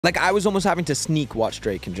Like, I was almost having to sneak watch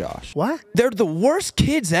Drake and Josh. What? They're the worst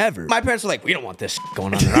kids ever. My parents were like, we don't want this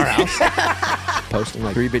going on in our house. Posting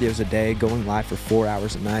like 3 videos a day, going live for 4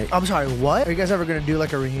 hours a night. I'm sorry, what? Are you guys ever gonna do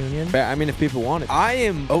like a reunion? I mean, if people want it. I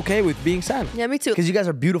am okay with being silent. Yeah, me too. Because you guys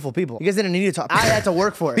are beautiful people. You guys didn't need to talk. I had to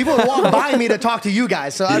work for it. People would walk by me to talk to you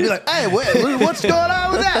guys, so I'd be like, hey, what's going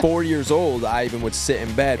on with that? 4 years old, I even would sit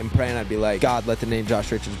in bed and pray, and I'd be like, God, let the name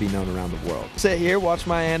Josh Richards be known around the world. Sit here, watch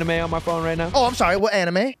my anime on my phone right now. Oh, I'm sorry, what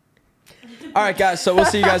anime? All right, guys, so we'll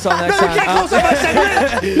see you guys all next time. You can't close up my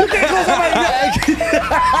segment. You can't close up my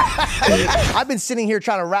I've been sitting here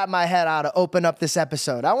trying to wrap my head out to open up this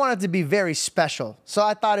episode. I want it to be very special. So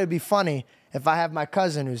I thought it'd be funny if I have my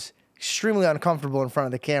cousin, who's extremely uncomfortable in front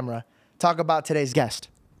of the camera, talk about today's guest.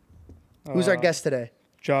 Who's our guest today?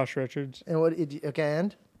 Josh Richards. And what? Okay,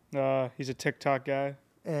 and? He's a TikTok guy.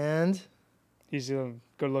 And? He's a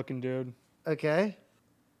good-looking dude. Okay.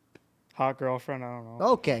 Hot girlfriend, I don't know.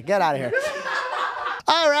 Okay, get out of here.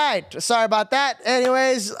 All right, sorry about that.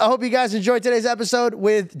 Anyways, I hope you guys enjoyed today's episode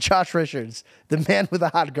with Josh Richards, the man with a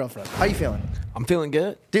hot girlfriend. How you feeling? I'm feeling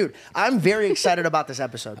good. Dude, I'm very excited about this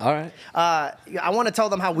episode. All right. I want to tell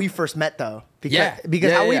them how we first met, though.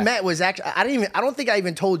 Because how we met was actually, I don't think I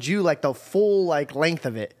even told you like the full like length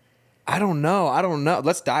of it. I don't know.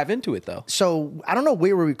 Let's dive into it though. So I don't know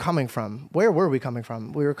where were we coming from. Where were we coming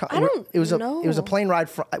from? It was a plane ride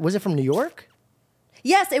from. Was it from New York?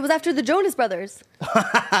 Yes, it was after the Jonas Brothers.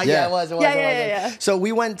 Yeah, it was. Yeah. So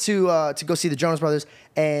we went to go see the Jonas Brothers,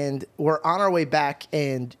 and we're on our way back,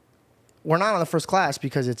 and we're not on the first class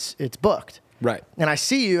because it's booked. Right. And I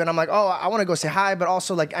see you, and I'm like, oh, I want to go say hi, but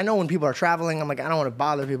also like I know when people are traveling, I'm like, I don't want to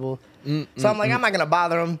bother people. So I'm like, I'm not gonna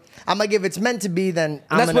bother them. I'm like, if it's meant to be, then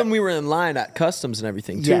that's when we were in line at customs and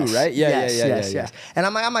everything too, right? Yes. And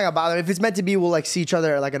I'm like, I'm not gonna bother them. If it's meant to be, we'll like see each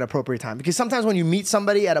other at like an appropriate time. Because sometimes when you meet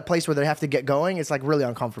somebody at a place where they have to get going, it's like really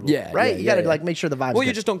uncomfortable. Yeah. Right? You gotta like make sure the vibe's Well, you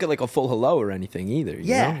good. just don't get like a full hello or anything either.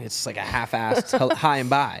 You know? It's like a half-assed hi and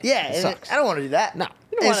bye. Yeah, it sucks. I don't want to do that. No.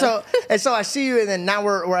 And so I see you, and then now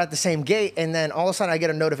we're at the same gate, and then all of a sudden I get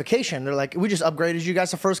a notification. They're like, we just upgraded you guys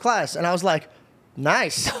to first class. And I was like,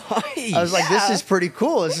 nice. I was like, this is pretty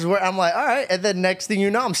cool. This is where I'm like, all right. And then next thing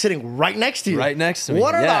you know, I'm sitting right next to you. Right next to me.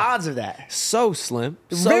 What are the odds of that? So slim.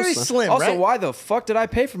 Very slim, Also, right? why the fuck did I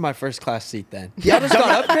pay for my first class seat then? Yeah, just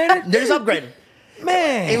got upgraded? They're just upgraded.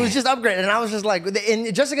 Man. It was just upgraded. And I was just like,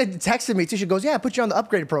 and Jessica texted me too. She goes, yeah, I put you on the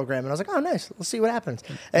upgrade program. And I was like, oh, nice. Let's see what happens.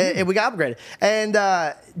 And we got upgraded.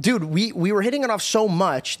 And dude, we were hitting it off so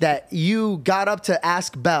much that you got up to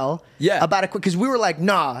ask Belle about it. Because we were like,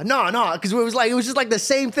 nah. Because it was just like the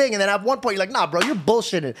same thing. And then at one point, you're like, nah, bro, you're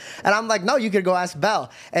bullshitting. And I'm like, no, you could go ask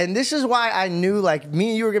Belle. And this is why I knew like me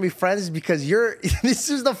and you were going to be friends, because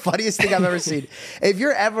this is the funniest thing I've ever seen. If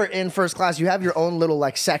you're ever in first class, you have your own little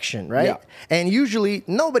like section, right? Yeah. And usually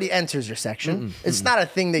nobody enters your section. It's not a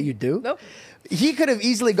thing that you do. Nope. He could have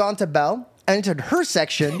easily gone to Belle, entered her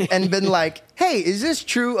section, and been like, hey, is this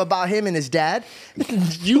true about him and his dad?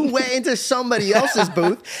 You went into somebody else's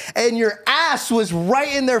booth, and your ass was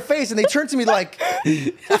right in their face, and they turned to me like,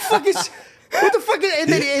 what the fuck is, and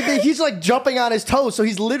then he's like jumping on his toes, so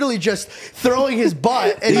he's literally just throwing his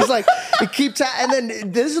butt, and he's like, and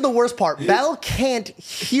then this is the worst part, Belle can't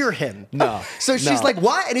hear him. No. So she's like,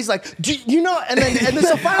 what? And he's like, do you know, and then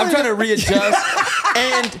so finally, I'm trying to readjust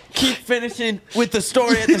and keep finishing with the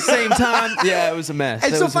story at the same time. Yeah, it was a mess.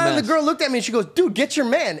 And so finally the girl looked at me and she goes, dude, get your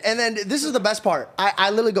man. And then this is the best part. I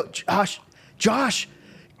literally go, Josh,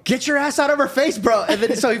 get your ass out of her face, bro. And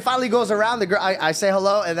then so he finally goes around the girl. I say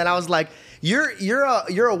hello, and then I was like,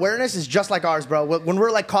 your awareness is just like ours, bro. When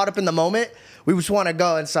we're like caught up in the moment, we just want to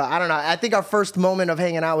go. And so I don't know. I think our first moment of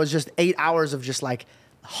hanging out was just 8 hours of just like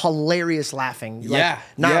hilarious laughing, like,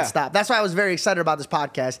 nonstop. That's why I was very excited about this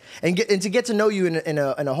podcast and to get to know you in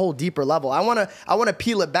a whole deeper level. I want to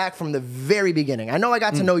peel it back from the very beginning. I know I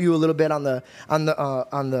got to know you a little bit on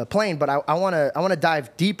the plane, but I want to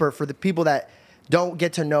dive deeper for the people that don't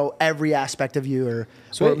get to know every aspect of you, or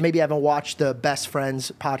maybe haven't watched the Best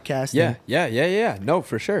Friends podcast. Yeah. No,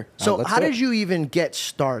 for sure. So how did you even get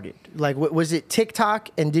started? Like, was it TikTok?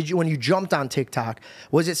 And when you jumped on TikTok,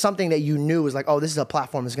 was it something that you knew was like, oh, this is a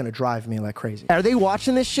platform that's going to drive me like crazy? Are they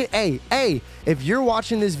watching this shit? Hey, if you're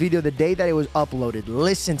watching this video the day that it was uploaded,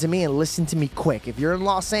 listen to me and listen to me quick. If you're in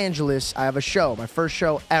Los Angeles, I have a show, my first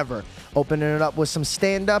show ever, opening it up with some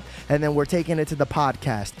stand-up, and then we're taking it to the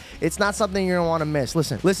podcast. It's not something you're going to want to miss.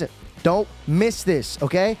 Listen. Don't miss this,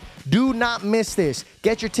 okay? Do not miss this.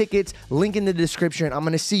 Get your tickets. Link in the description. I'm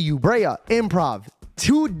going to see you. Brea, Improv.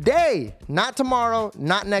 today, not tomorrow,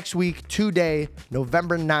 not next week, today,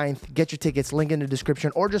 November 9th. Get your tickets, link in the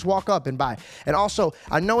description, or just walk up and buy. And also,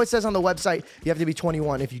 I know it says on the website you have to be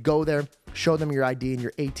 21. If you go there, show them your ID and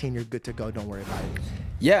you're 18, you're good to go. Don't worry about it.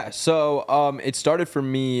 Yeah, so it started for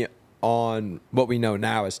me on what we know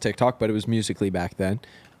now as TikTok, but it was Musical.ly back then.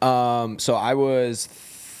 So I was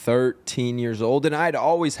 13 years old, and I'd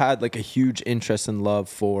always had like a huge interest and love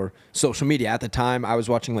for social media. At the time, I was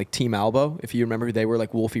watching like Team Albo, if you remember. They were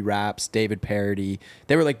like Wolfie Raps, David Parody.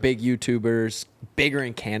 They were like big YouTubers, bigger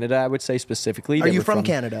in Canada, I would say specifically. Are you from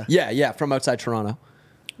Canada? Yeah, from outside Toronto.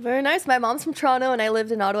 Very nice. My mom's from Toronto, and I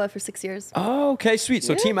lived in Ottawa for 6 years. Oh, okay, sweet.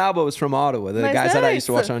 So Yeah. Team Albo was from Ottawa. The guys that I used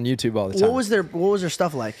to watch on YouTube all the time. What was their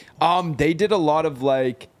stuff like? They did a lot of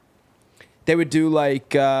like, they would do like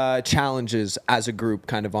challenges as a group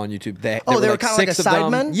kind of on YouTube. They were like kind of like a 6 of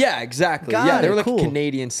them. sidemen? Yeah, exactly. Got They it, were like cool.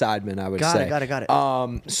 Canadian sidemen, I would Got say.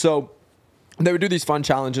 it. So they would do these fun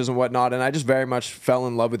challenges and whatnot, and I just very much fell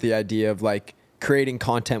in love with the idea of like creating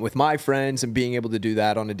content with my friends and being able to do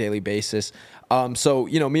that on a daily basis. So,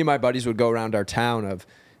 you know, me and my buddies would go around our town of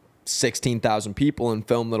 16,000 people and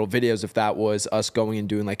film little videos. If that was us going and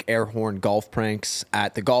doing like air horn golf pranks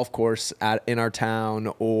at the golf course in our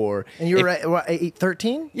town, or And you were at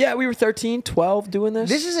 13? yeah, we were 13, 12 doing this.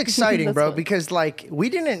 This is exciting, That's bro, fun. because like I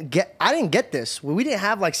didn't get this. We didn't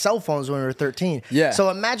have like cell phones when we were 13. Yeah.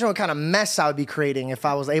 So imagine what kind of mess I would be creating if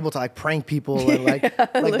I was able to like prank people and like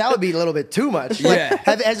that would be a little bit too much. Like, Yeah.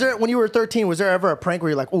 has there, when you were 13, was there ever a prank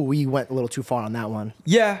where you're like, oh, we went a little too far on that one?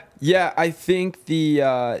 Yeah, I think the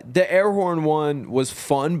air horn one was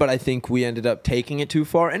fun, but I think we ended up taking it too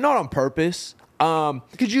far, and not on purpose.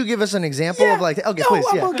 Could you give us an example of like, okay, No, please,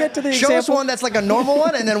 we'll get to the Show us example. one that's like a normal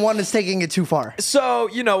one and then one that's taking it too far. So,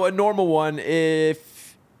 you know, a normal one,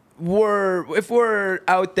 if we're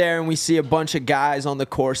out there and we see a bunch of guys on the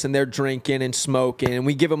course and they're drinking and smoking and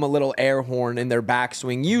we give them a little air horn in their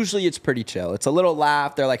backswing, usually it's pretty chill. It's a little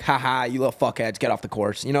laugh. They're like, haha, you little fuckheads, get off the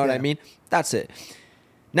course. You know what I mean? That's it.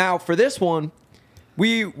 Now, for this one,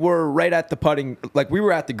 we were right at the putting, like we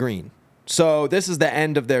were at the green. So this is the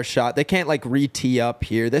end of their shot. They can't like re-tee up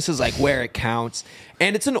here. This is like where it counts.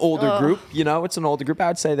 And it's an older group, you know, it's an older group. I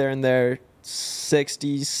would say they're in their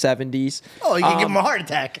 60s, 70s. Oh, you can give them a heart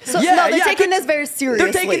attack. So, Yeah, no, they're yeah, taking but this very seriously.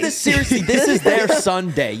 They're taking this seriously. This is their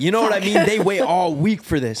Sunday. You know what I mean? They wait all week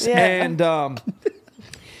for this. Yeah. And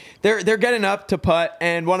they're getting up to putt,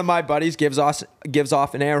 and one of my buddies gives off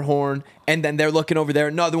an air horn, and then they're looking over there.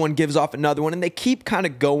 Another one gives off another one, and they keep kind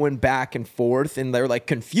of going back and forth, and they're like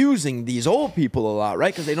confusing these old people a lot,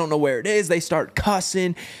 right? Because they don't know where it is. They start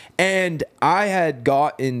cussing, and I had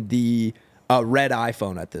gotten the red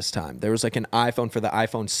iPhone at this time. There was like an iPhone for the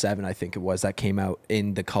iPhone 7, I think it was, that came out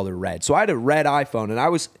in the color red. So I had a red iPhone, and I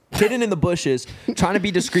was hidden in the bushes trying to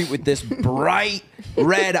be discreet with this bright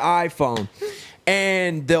red iPhone.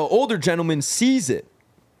 And the older gentleman sees it.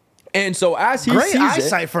 And so as he Great sees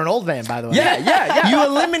eyesight it, for an old man, by the way. yeah. You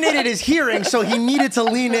eliminated his hearing, so he needed to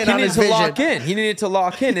lean in He on needed his to vision. lock in. He needed to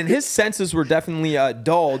lock in, and his senses were definitely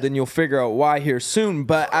dulled, and you'll figure out why here soon.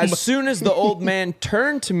 But as soon as the old man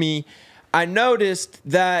turned to me, I noticed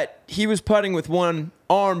that he was putting with one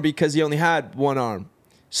arm because he only had one arm.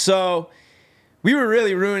 So we were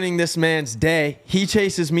really ruining this man's day. He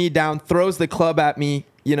chases me down, throws the club at me,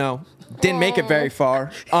 you know, didn't make it very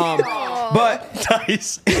far. But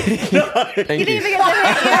Nice. thank He didn't you. even get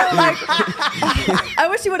to hit you. Like, I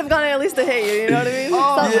wish he would have gone at least to hit you. You know what I mean?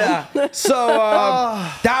 Something. Yeah. So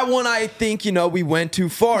that one, I think, you know, we went too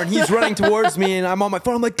far, and he's running towards me, and I'm on my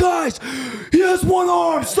phone. I'm like, guys, he has one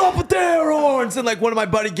arm. Stop with the air horns. And like one of my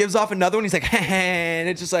buddy gives off another one. He's like, and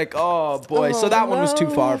it's just like, oh boy. So that one was too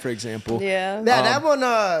far, for example. Yeah. Yeah, that one,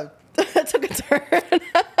 That took a turn.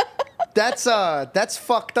 that's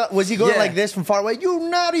fucked up. Was he going Yeah. like this from far away? You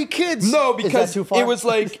naughty kids. No, Is because that too far? it was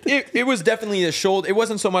like it was definitely a shoulder. It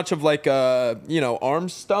wasn't so much of like a arm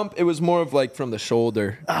stump. It was more of like from the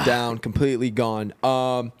shoulder down, completely gone.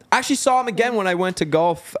 I actually saw him again when I went to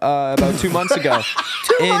golf about 2 months ago.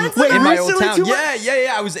 in my old recently? town. 2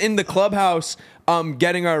 Yeah. I was in the clubhouse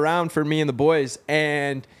getting around for me and the boys,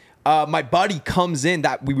 and my buddy comes in.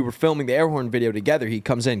 That we were filming the air horn video together. He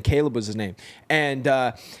comes in. Caleb was his name, and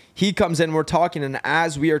he comes in. We're talking, and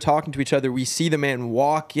as we are talking to each other, we see the man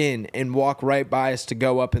walk in and walk right by us to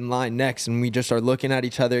go up in line next, and we just are looking at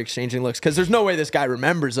each other, exchanging looks, because there's no way this guy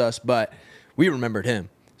remembers us, but we remembered him.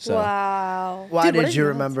 So Wow. Why Dude, what did is you that?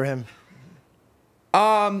 remember him?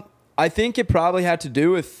 I think it probably had to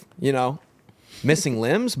do with missing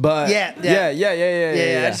limbs, but Yeah.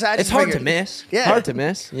 I just it's hard to figured. miss. Yeah. Hard to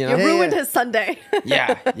miss. You You know. ruined yeah. his Sunday.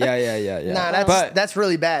 Yeah. Nah, But that's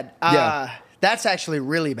really bad. Yeah. That's actually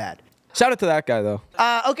really bad. Shout out to that guy though.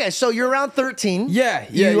 Okay, so you're around 13. Yeah.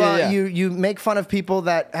 You make fun of people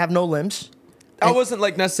that have no limbs. I wasn't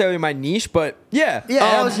like necessarily my niche, but yeah,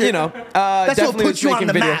 that was you know, That's what definitely puts was you on making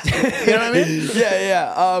the videos. map. You know what I mean?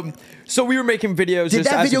 Yeah. So we were making videos. Did just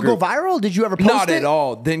that as a video go group. viral? Did you ever post Not it? at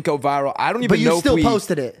all. Didn't go viral. I don't even But know you if still we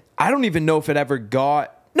posted it. I don't even know if it ever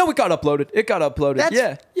got. No, it got uploaded. It got uploaded. That's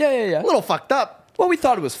Yeah. A little fucked up. Well, we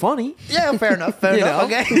thought it was funny. Yeah, fair enough. Fair You enough.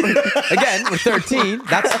 know? Okay. Again, we're 13.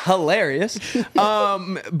 That's hilarious.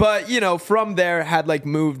 But you know, from there, had like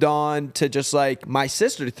moved on to just like my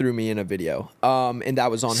sister threw me in a video, and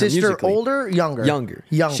that was on her Sister, Musical.ly. older, younger? Younger.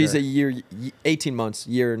 Younger. She's a year, 18 months,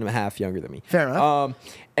 year and a half younger than me. Fair enough.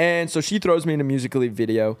 And so she throws me in a Musical.ly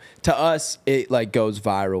video. To us, it like goes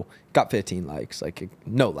viral. Got 15 likes, like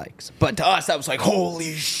no likes. But to us, that was like,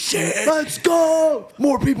 holy shit. Let's go.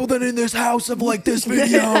 More people than in this house have liked this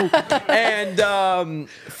video. And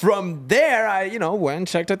from there, I, you know, went and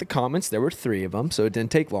checked out the comments. There were 3 of them, so it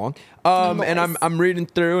didn't take long. And I'm reading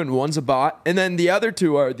through, and one's a bot. And then the other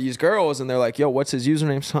 2 are these girls, and they're like, yo, what's his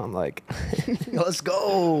username? So I'm like, Let's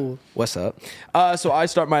go. what's up? So I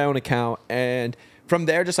start my own account, and from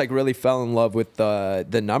there, just like really fell in love with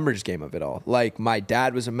the numbers game of it all. Like my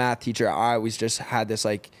dad was a math teacher. I always just had this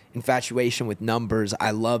like infatuation with numbers.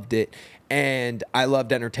 I loved it. And I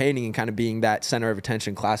loved entertaining and kind of being that center of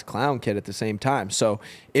attention class clown kid at the same time. So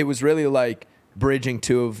it was really like bridging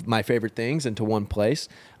 2 of my favorite things into one place,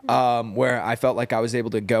 where I felt like I was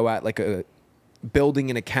able to go at like building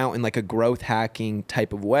an account in like a growth hacking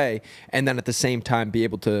type of way. And then at the same time be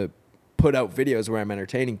able to put out videos where I'm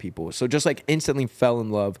entertaining people. So just like instantly fell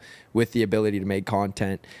in love with the ability to make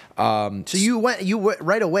content. So you went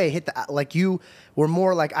right away, hit the, like you were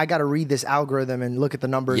more like, I got to read this algorithm and look at the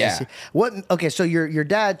numbers. Yeah. And see. Okay, so your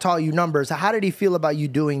dad taught you numbers. How did he feel about you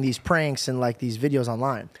doing these pranks and like these videos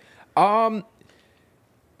online?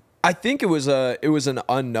 I think it was an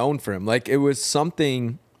unknown for him. Like it was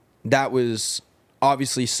something that was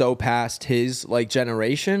obviously so past his like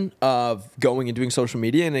generation of going and doing social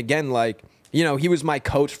media. And again, like, you know, he was my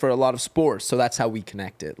coach for a lot of sports, so that's how we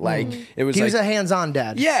connected. Like it was He like, was a hands-on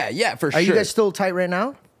dad. yeah, for Are sure. you guys still tight right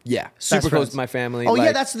now? Yeah, super close friends. to my family. Oh, like,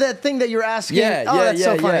 yeah, that's the thing that you're asking. Yeah, oh, yeah, that's yeah,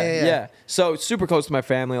 so funny. yeah. So super close to my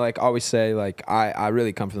family. Like always say, like I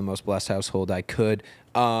really come from the most blessed household I could.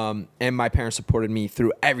 And my parents supported me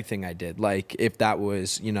through everything I did. Like if that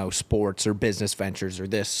was, you know, sports or business ventures or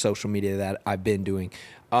this social media that I've been doing.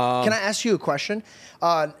 Can I ask you a question?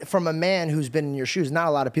 From a man who's been in your shoes, not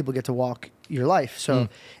a lot of people get to walk your life. So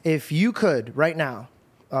if you could right now,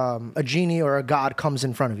 a genie or a god comes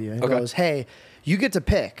in front of you and goes, hey, you get to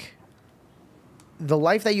pick the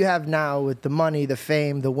life that you have now with the money, the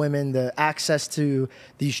fame, the women, the access to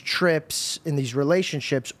these trips and these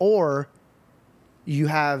relationships, or you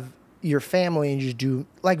have your family and you just do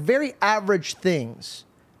like very average things,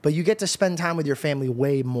 but you get to spend time with your family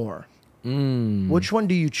way more. Which one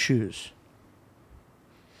do you choose?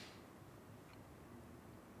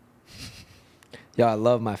 Yeah, I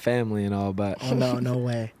love my family and all, but Oh, no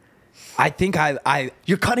way. I think I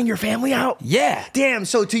You're cutting your family out? yeah. Damn,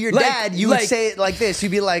 so to your Like- dad, you would like- say it like this.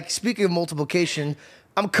 You'd be like, speaking of multiplication,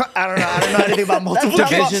 I don't know anything about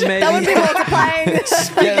multiplication. Division, maybe. That would be multiplying. Yeah, it's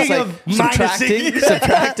Speaking like of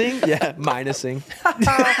subtracting, yeah, minusing.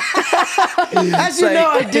 As you know,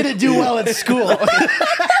 I didn't do well at school.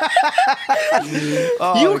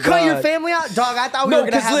 You cut your God. family out? Dog, I thought we No,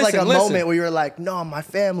 were going to 'cause have like a listen. moment where you were like, no, my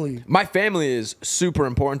family. My family is super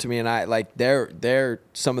important to me, and I like they're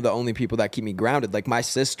some of the only people that keep me grounded. Like my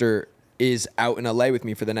sister is out in LA with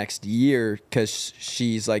me for the next year because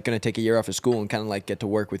she's like going to take a year off of school and kind of like get to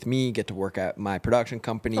work with me, get to work at my production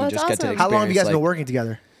company, Oh, that's just get to awesome. experience. How long have you guys like, been working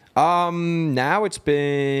together? Now it's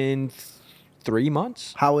been 3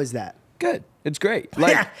 months. How is that? Good. It's great.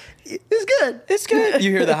 Like Yeah, it's good. it's good.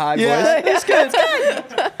 You hear the high Yeah. voice. It's good.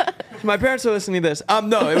 It's good. My parents are listening to this.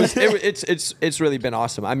 No, it's really been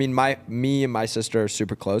awesome. I mean, me and my sister are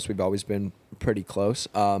super close. We've always been pretty close.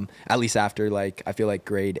 At least after like I feel like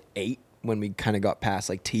grade 8 when we kind of got past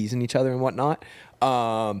like teasing each other and whatnot.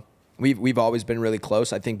 We've always been really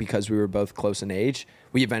close. I think because we were both close in age,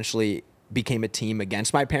 we eventually became a team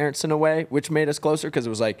against my parents in a way, which made us closer because it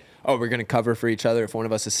was like, oh, we're gonna cover for each other if one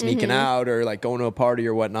of us is sneaking out or like going to a party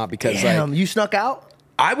or whatnot. Because Damn, like you snuck out?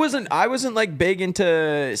 I wasn't like big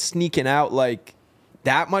into sneaking out like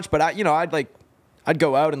that much, but I'd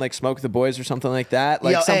go out and like smoke with the boys or something like that.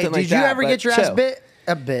 Like Yo, something hey, like did that. you ever but get your ass chill. bit?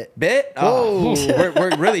 A bit. Bit? Oh,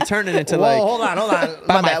 we're really turning into Whoa, like hold on.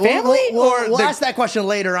 By my bad. family? We'll Or the- ask that question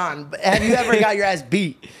later on. But have you ever got your ass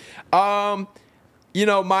beat? You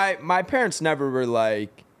know, my parents never were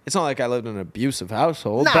like it's not like I lived in an abusive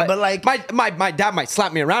household. Nah, but, like- my dad might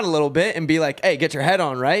slap me around a little bit and be like, "Hey, get your head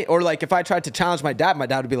on, right?" Or like if I tried to challenge my dad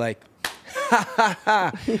would be like, "Ha ha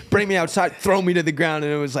ha!" Bring me outside, throw me to the ground,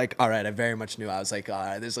 and it was like, all right. I very much knew. I was like, all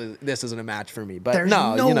right, this isn't a match for me. But There's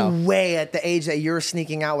no, no you know, way at the age that you're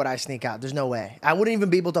sneaking out would I sneak out. There's no way. I wouldn't even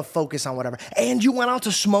be able to focus on whatever. And you went out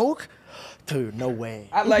to smoke? Dude, no way.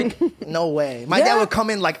 I like. No way. My dad would come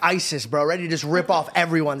in like ISIS, bro, ready to just rip off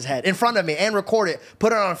everyone's head in frnt of me and record it,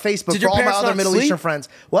 put it on Facebook Did for your all my parents other not Middle sleep? Eastern friends.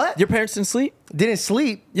 What? Your parents didn't sleep? Didn't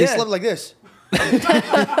sleep. Yeah. They slept like this.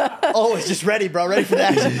 Always just ready, bro, ready for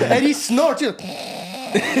that. And he snorts too.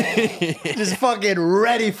 Just fucking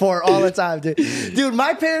ready for it all the time, dude. Dude,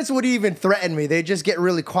 my parents wouldn't even threaten me. They'd just get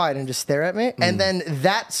really quiet and just stare at me. And then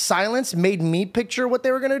that silence made me picture what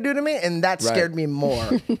they were going to do to me. And that scared me more.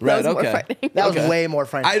 Right. was more Okay. frightening. That was way more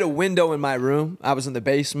frightening. I had a window in my room. I was in the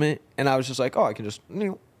basement, and I was just like, oh, I can just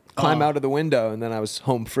climb out of the window, and then I was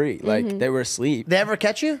home free. Like they were asleep. They ever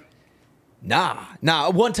catch you? Nah.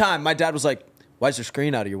 One time, my dad was like, "Why is there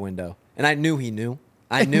screen out of your window?" And I knew he knew.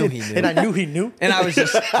 I knew he knew. And I knew he knew. And I was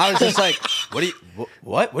just like,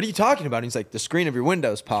 what are you talking about? And he's like, the screen of your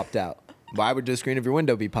window's popped out. Why would the screen of your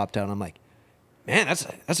window be popped out? And I'm like, man,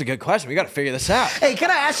 that's a good question. We got to figure this out. Hey,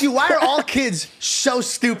 can I ask you, why are all kids so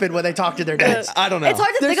stupid when they talk to their dads? I don't know. It's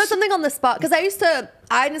hard to think There's- of something on the spot because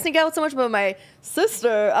I didn't sneak out so much, but my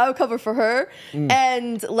sister, I would cover for her.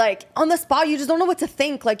 And like on the spot, you just don't know what to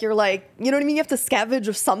think. Like you're like, you know what I mean? You have to scavenge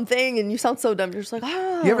of something and you sound so dumb. You're just like,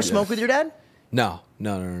 ah. You ever smoke with your dad? No.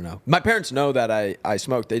 My parents know that I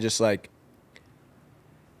smoke. They just like,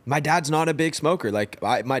 my dad's not a big smoker. Like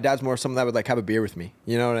my dad's more someone that would like have a beer with me.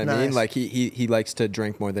 You know what I mean? Nice. Like he likes to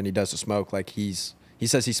drink more than he does to smoke. Like he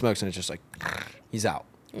says he smokes and it's just like, he's out.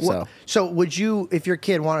 So would you, if your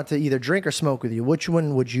kid wanted to either drink or smoke with you, which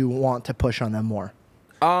one would you want to push on them more?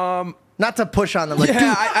 Not to push on them. Like,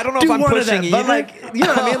 Yeah, I don't know if I'm one of pushing them, but either. like, you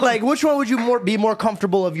know what I mean? Like, which one would you be more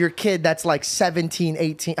comfortable of your kid that's like 17,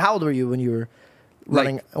 18? How old were you when you were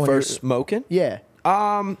running? like when first you smoking? Yeah.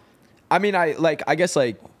 I mean, I guess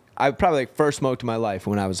like I probably like first smoked in my life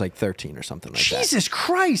when I was like 13 or something like Jesus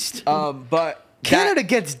Christ. that. But Canada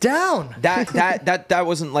gets down. that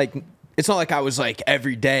wasn't like, it's not like I was like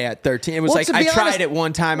every day at 13. It was Well, like to I be tried honest- it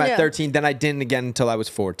one time at Yeah. 13, then I didn't again until I was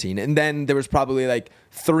 14. And then there was probably like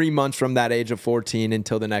 3 months from that age of 14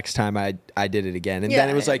 until the next time I did it again. And then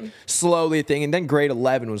Yeah. it was like slowly a thing. And then grade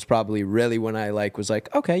 11 was probably really when I like was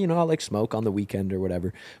like, okay, you know, I'll like smoke on the weekend or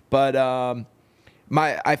whatever. But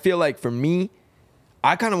I feel like for me,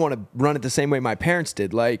 I kind of want to run it the same way my parents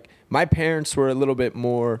did. Like my parents were a little bit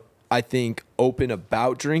more, I think, open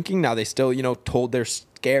about drinking. Now they still, you know, told their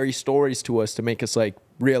scary stories to us to make us like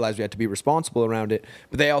realize we had to be responsible around it.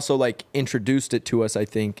 But they also like introduced it to us, I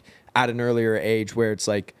think, at an earlier age where it's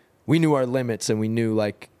like we knew our limits and we knew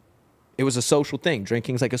like it was a social thing.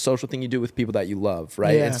 Drinking's like a social thing you do with people that you love,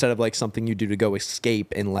 right? Yeah. Instead of like something you do to go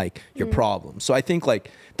escape and like your problems. So I think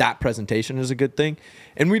like that presentation is a good thing.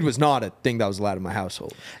 And weed was not a thing that was allowed in my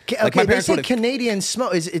household. Okay, Like my they parents say would've- Canadian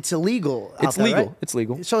smoke it's illegal. out It's there, legal. right? It's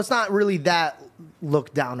legal. So it's not really that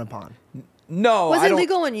looked down upon. No, Was I it don't-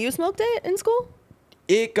 legal when you smoked it in school?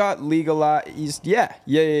 It got legalized. Yeah.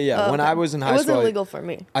 Oh, When okay. I was in high It school, wasn't legal for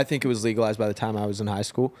me. I think it was legalized by the time I was in high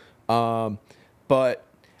school. But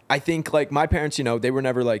I think like my parents, you know, they were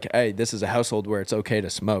never like, hey, this is a household where it's okay to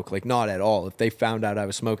smoke. Like not at all. If they found out I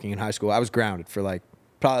was smoking in high school, I was grounded for like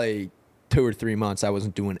probably 2 or 3 months. I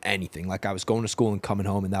wasn't doing anything. Like I was going to school and coming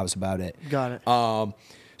home and that was about it. Got it.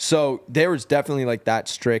 So there was definitely like that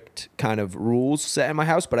strict kind of rules set in my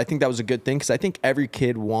house, but I think that was a good thing because I think every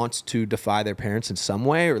kid wants to defy their parents in some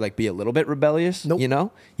way or like be a little bit rebellious. Nope. You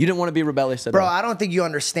know, you didn't want to be rebellious at Bro, all. I don't think you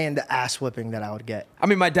understand the ass whipping that I would get. I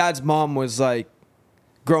mean, my dad's mom was like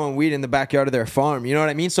growing weed in the backyard of their farm. You know what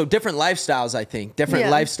I mean? So different lifestyles, I think. Different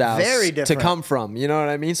Yeah. lifestyles Very to different. come from. You know what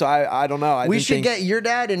I mean? So I don't know. We should get your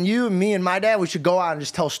dad and you and me and my dad. We should go out and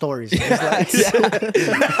just tell stories. Just like-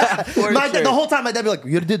 the whole time my dad be like,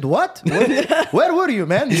 "You did what? Where were you,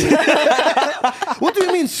 man? What do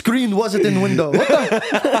you mean screen wasn't in window? What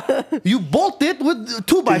the? You bolted with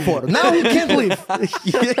 2x4. Now you can't leave."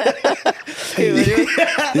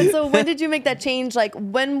 But so when did you make that change? Like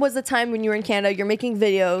when was the time when you were in Canada, you're making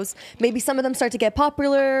videos, maybe some of them start to get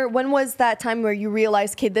popular. When was that time where you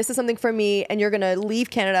realized, kid, this is something for me and you're going to leave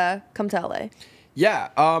Canada, come to LA? Yeah,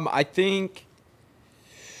 I think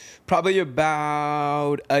probably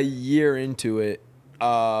about a year into it.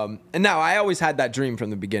 And now I always had that dream from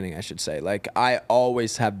the beginning, I should say. Like I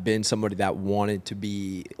always have been somebody that wanted to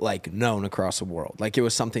be like known across the world. Like it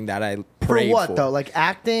was something that I For prayed what though? Like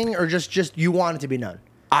acting or just you wanted to be known?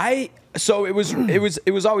 So it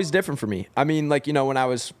was always different for me. I mean, like, you know, when I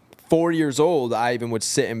was 4 years old, I even would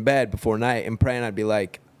sit in bed before night and pray, and I'd be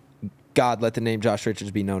like, God, let the name Josh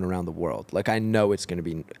Richards be known around the world. Like, I know it's going to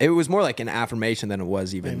be. It was more like an affirmation than it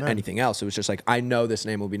was even anything else. It was just like, I know this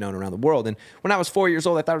name will be known around the world. And when I was 4 years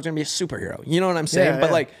old, I thought I was going to be a superhero. You know what I'm saying?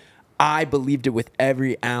 But like, I believed it with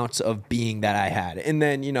every ounce of being that I had. And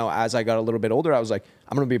then, you know, as I got a little bit older, I was like,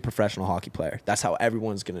 I'm going to be a professional hockey player. That's how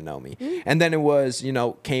everyone's going to know me. And then it was, you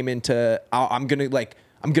know, came into, I'm going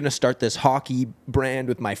to start this hockey brand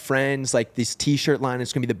with my friends, like this t-shirt line.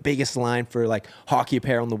 It's going to be the biggest line for like hockey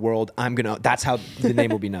apparel in the world. That's how the name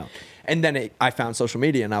will be known. And then I found social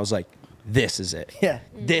media and I was like, this is it. Yeah.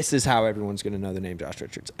 This is how everyone's going to know the name Josh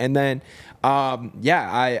Richards. And then,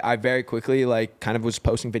 I very quickly like kind of was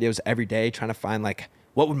posting videos every day, trying to find like,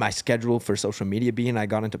 what would my schedule for social media be? And I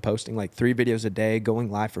got into posting like 3 videos a day,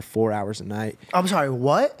 going live for 4 hours a night. I'm sorry,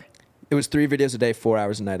 what? It was 3 videos a day, 4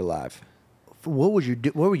 hours a night alive. What would you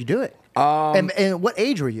do? What were you doing? And what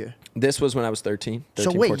age were you? This was when I was 13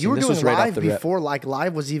 So wait, 14. you were This doing was right off live the rip. before like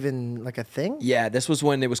live was even like a thing? Yeah, this was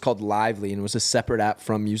when it was called Lively, and it was a separate app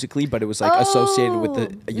from Musical.ly, but it was like associated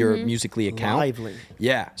with your Musical.ly account. Lively.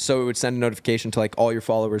 Yeah, so it would send a notification to like all your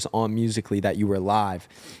followers on Musical.ly that you were live,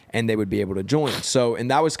 and they would be able to join. So, and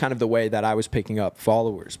that was kind of the way that I was picking up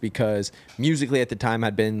followers, because Musical.ly at the time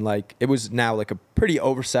had been like, it was now like a pretty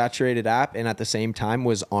oversaturated app, and at the same time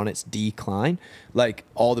was on its decline. Like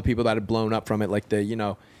all the people that had blown up from it, like the, you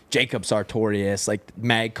know, Jacob Sartorius, like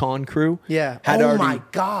MagCon crew. Yeah. Had already, my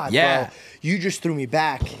God, yeah. bro. You just threw me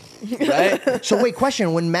back. Right? So wait,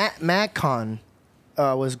 question. When MagCon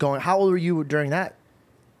was going, how old were you during that?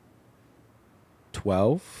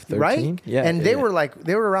 12, 13. Right? Yeah. And they yeah.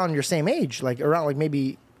 were around your same age, like around like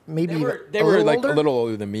maybe They were little like older? a little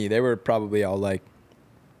older than me. They were probably all like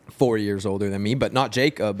 4 years older than me, but not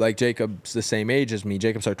Jacob. Like Jacob's the same age as me.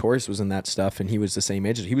 Jacob Sartorius was in that stuff, and he was the same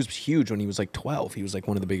age. He was huge when he was like 12. He was like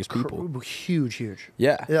one of the biggest people. Huge.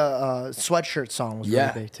 Yeah. Sweatshirt song was Yeah.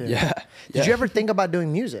 really big too. Yeah. Did you ever think about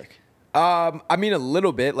doing music? I mean, a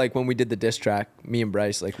little bit. Like when we did the diss track, me and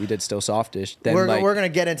Bryce, like we did Still Softish. Then We're like, gonna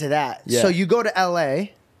get into that. Yeah. So you go to LA.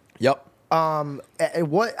 Yep.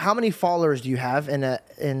 How many followers do you have,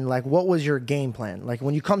 and like what was your game plan? Like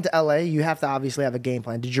when you come to LA, you have to obviously have a game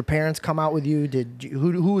plan. Did your parents come out with you?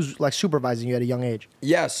 Who was like supervising you at a young age?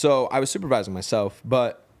 Yeah, so I was supervising myself,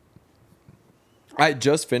 but I had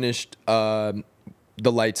just finished the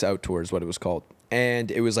Lights Out tour is what it was called.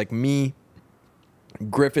 And it was like me,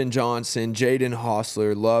 Griffin Johnson, Jaden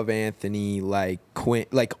Hostler, Love Anthony, like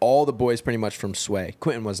Quint, like all the boys pretty much from Sway.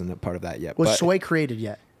 Quentin wasn't a part of that yet. Was but Sway created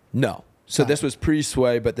yet? No. So this was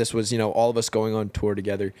pre-Sway, but this was, you know, all of us going on tour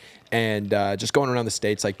together and just going around the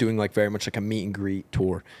States, like doing like very much like a meet and greet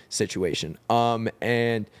tour situation.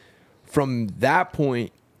 And from that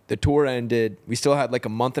point, the tour ended. We still had like a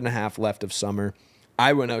month and a half left of summer.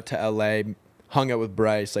 I went out to LA, hung out with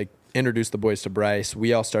Bryce, like introduced the boys to Bryce.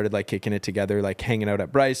 We all started like kicking it together, like hanging out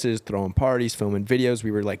at Bryce's, throwing parties, filming videos.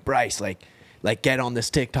 We were like, Bryce, like get on this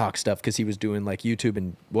TikTok stuff, because he was doing like YouTube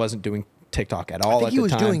and wasn't doing TikTok at all. I think at he the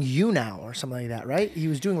was time. doing You Now or something like that, right? He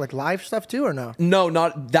was doing like live stuff too, or no? No,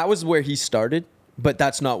 not that was where he started, but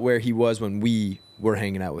that's not where he was when we were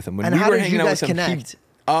hanging out with him. When And we how were did hanging you out guys with him, connect?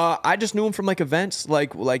 I just knew him from like events,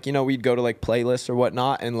 like you know, we'd go to like playlists or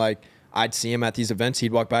whatnot, and like I'd see him at these events.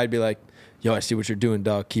 He'd walk by, I'd be like, "Yo, I see what you're doing,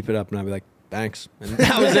 dog. Keep it up." And I'd be like, "Thanks." And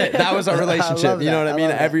that was it. That was our relationship. love You know that. what I I mean?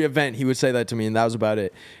 love At every event, he would say that to me, and that was about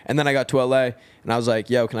it. And then I got to LA, and I was like,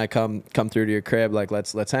 "Yo, can I come through to your crib? Like,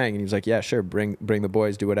 let's hang." And he was like, "Yeah, sure. Bring the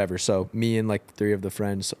boys, do whatever." So me and like 3 of the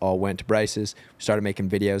friends all went to Bryce's. We started making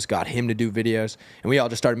videos. Got him to do videos, and we all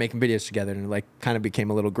just started making videos together, and it like kind of became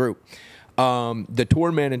a little group. The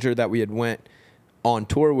tour manager that we had went on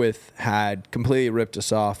tour with had completely ripped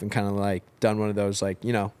us off and kind of like done one of those, like,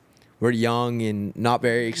 you know, we're young and not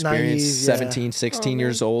very experienced, Naive, yeah. 17, 16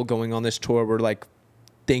 years old, going on this tour. We're like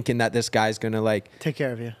thinking that this guy's going to like Take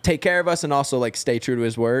care of you. take care of us and also like stay true to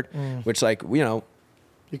his word, which like, you know,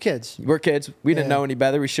 Your kids. we're kids. We didn't Yeah. know any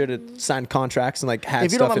better. We should have signed contracts and like had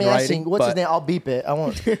If you don't stuff mind in me writing. asking, what's his but, name? I'll beep it. I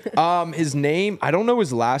won't. His name, I don't know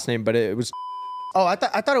his last name, but it was Oh, I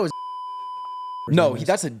thought it was. no,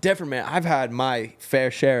 that's a different man. I've had my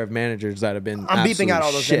fair share of managers that have been. I'm beeping absolute out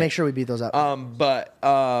all those. shit. Make sure we beat those out.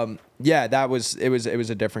 Yeah, it was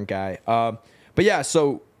a different guy. But yeah,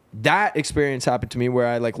 so that experience happened to me where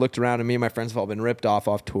I like looked around and me and my friends have all been ripped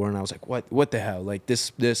off tour, and I was like, what the hell? Like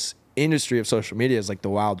this industry of social media is like the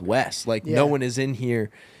Wild West. Like no one is in here.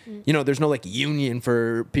 You know, there's no like union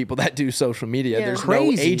for people that do social media. Yeah. There's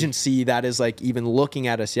Crazy. no agency that is like even looking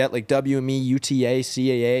at us yet. Like WME, UTA,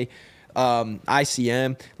 CAA,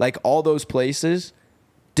 ICM, like all those places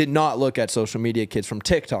did not look at social media kids from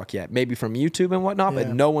TikTok yet. Maybe from YouTube and whatnot, but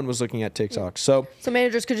no one was looking at TikTok. So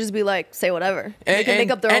managers could just be like, say whatever. They can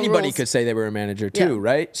make up their own anybody rules. could say they were a manager too,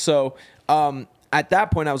 right? So at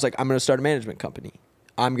that point, I was like, I'm going to start a management company.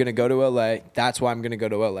 I'm going to go to LA. That's why I'm going to go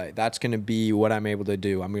to LA. That's going to be what I'm able to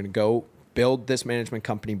do. I'm going to go build this management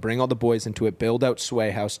company, bring all the boys into it, build out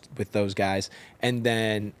Sway House with those guys, and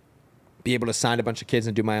then be able to sign a bunch of kids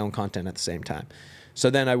and do my own content at the same time. So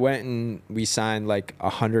then I went and we signed like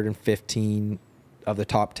 115 of the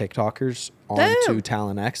top TikTokers onto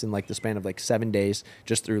Talent X in like the span of like 7 days,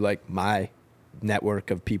 just through like my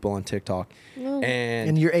network of people on TikTok.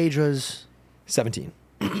 And your age was 17.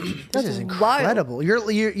 This is incredible.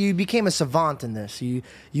 You became a savant in this.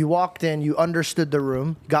 You walked in, you understood the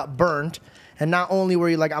room, got burned, and not only were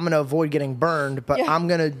you like, I'm going to avoid getting burned, but I'm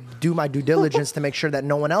going to do my due diligence to make sure that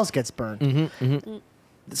no one else gets burned.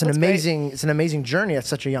 It's an amazing journey at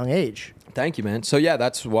such a young age. Thank you, man. So yeah,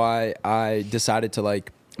 that's why I decided to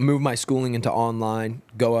like move my schooling into online,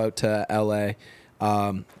 go out to LA.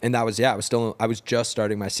 And that was, I was just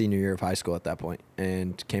starting my senior year of high school at that point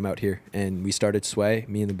and came out here and we started Sway,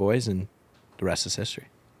 me and the boys, and the rest is history.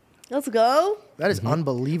 Let's go. That is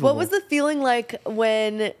unbelievable. What was the feeling like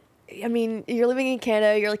when, I mean, you're living in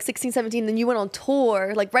Canada, you're like 16, 17, then you went on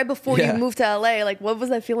tour, like right before you moved to LA, like what was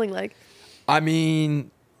that feeling like? I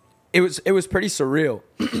mean, it was pretty surreal.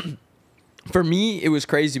 For me, it was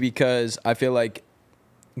crazy because I feel like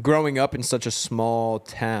growing up in such a small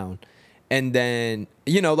town, and then,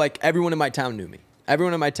 you know, like everyone in my town knew me.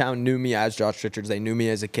 Everyone in my town knew me as Josh Richards. They knew me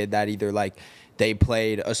as a kid that either like they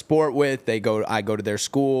played a sport with, I go to their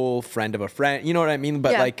school, friend of a friend, you know what I mean?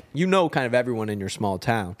 But like, you know, kind of everyone in your small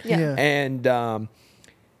town. Yeah. And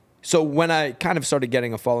so when I kind of started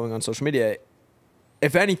getting a following on social media,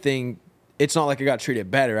 if anything, it's not like I got treated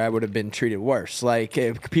better. I would have been treated worse. Like,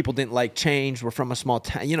 if people didn't like change. We're from a small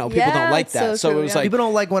town. You know, people don't like that. So it was like... People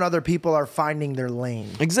don't like when other people are finding their lane.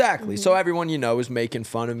 Exactly. So everyone, you know, is making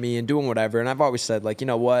fun of me and doing whatever. And I've always said, like, you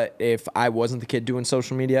know what? If I wasn't the kid doing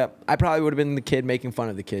social media, I probably would have been the kid making fun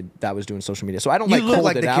of the kid that was doing social media. So I don't like hold it out. You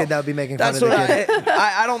look like the kid that would be making fun of the kid.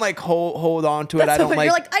 I don't like hold on to it. I don't like...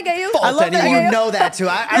 You're like, I get you. I love that you know that too.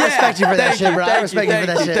 I respect you for that shit, bro. I respect you for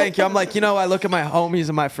that shit. Thank you. I'm like, you know, I look at my homies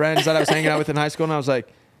and my friends that I was hanging out with in high school and I was like,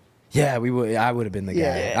 yeah, I would have been the guy.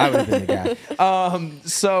 Yeah. I would have been the guy.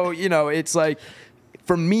 So, you know, it's like,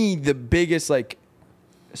 for me, the biggest, like,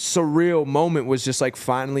 surreal moment was just, like,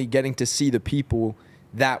 finally getting to see the people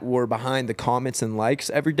that were behind the comments and likes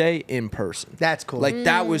every day in person. That's cool. Like,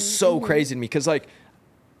 that was so crazy to me because, like,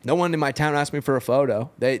 no one in my town asked me for a photo.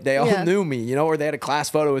 They all knew me, you know, or they had a class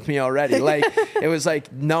photo with me already. Like, it was like,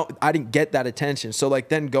 no, I didn't get that attention. So, like,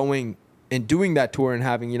 then going and doing that tour and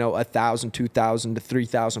having, you know, 1,000, 2,000 to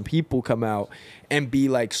 3,000 people come out and be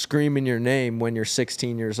like screaming your name when you're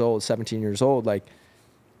 16 years old, 17 years old, like,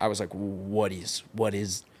 I was like, what is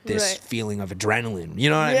this feeling of adrenaline? You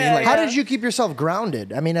know what I mean? Like, how did you keep yourself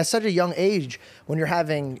grounded? I mean, at such a young age, when you're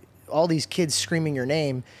having all these kids screaming your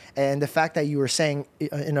name, and the fact that you were saying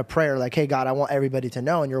in a prayer, like, hey, God, I want everybody to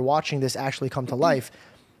know, and you're watching this actually come to life,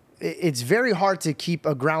 it's very hard to keep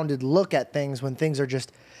a grounded look at things when things are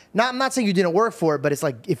just... I'm not saying you didn't work for it, but it's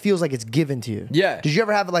like, it feels like it's given to you. Yeah. Did you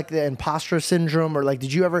ever have like the imposter syndrome, or like,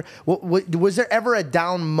 did you ever, was there ever a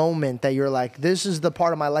down moment that you're like, this is the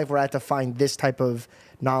part of my life where I had to find this type of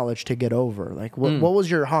knowledge to get over? Like, what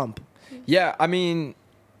was your hump? Yeah, I mean,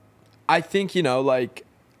 I think, you know, like,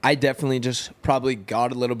 I definitely just probably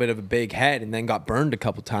got a little bit of a big head and then got burned a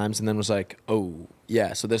couple times and then was like, oh,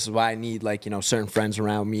 yeah, so this is why I need, like, you know, certain friends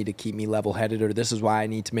around me to keep me level-headed, or this is why I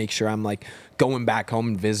need to make sure I'm, like, going back home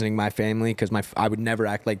and visiting my family because I would never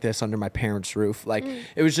act like this under my parents' roof. Like,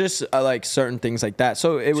 it was just, like, certain things like that.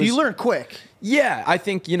 So it was... So you learned quick. Yeah, I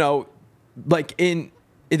think, you know, like,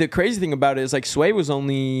 the crazy thing about it is, like, Sway was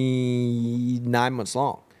only 9 months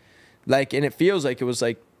long. Like, and it feels like it was,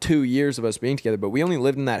 like, 2 years of us being together, but we only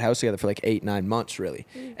lived in that house together for like 8-9 months really.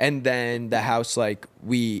 And then the house, like,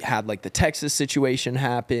 we had like the Texas situation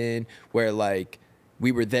happen where like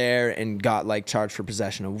we were there and got like charged for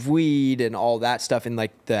possession of weed and all that stuff, and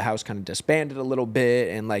like the house kind of disbanded a little bit,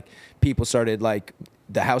 and like people started, like,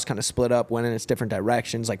 the house kind of split up, went in its different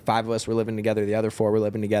directions. Like 5 of us were living together, the other 4 were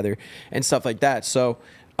living together and stuff like that. So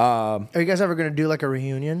are you guys ever gonna do like a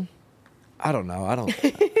reunion? I don't know. I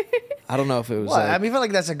don't know if it was. Well, like, I mean, I feel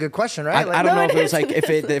like that's a good question, right? I don't know if it was like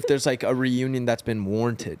if there's like a reunion that's been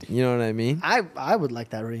warranted. You know what I mean? I would like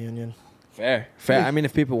that reunion. Fair. I mean,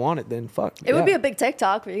 if people want it, then fuck. It would be a big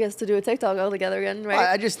TikTok for you guys to do a TikTok all together again, right?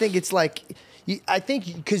 I just think it's like, I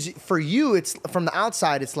think because for you, it's from the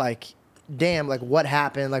outside, it's like damn, like what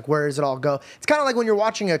happened? Like where does it all go? It's kind of like when you're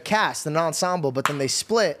watching a cast, an ensemble, but then they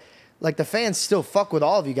split. Like the fans still fuck with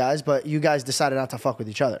all of you guys, but you guys decided not to fuck with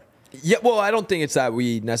each other. Yeah, well, I don't think it's that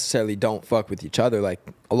we necessarily don't fuck with each other. Like,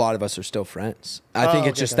 a lot of us are still friends. I think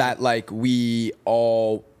it's just that, like, we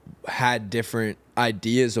all had different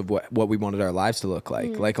ideas of what we wanted our lives to look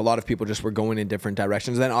like. Like, a lot of people just were going in different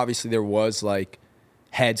directions. Then, obviously, there was, like,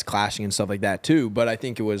 heads clashing and stuff like that, too. But I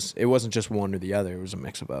think it wasn't just one or the other. It was a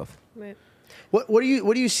mix of both. Right. What do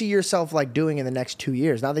you see yourself, like, doing in the next 2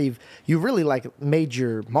 years? Now that you've really, like, made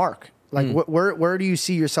your mark. Like, where do you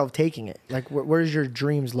see yourself taking it? Like, where's your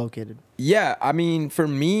dreams located? Yeah, I mean, for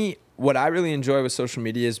me, what I really enjoy with social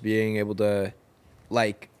media is being able to,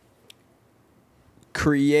 like,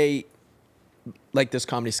 create, like, this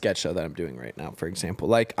comedy sketch show that I'm doing right now, for example.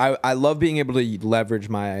 Like, I love being able to leverage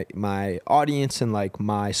my audience and, like,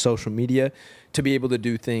 my social media to be able to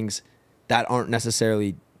do things that aren't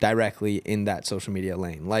necessarily directly in that social media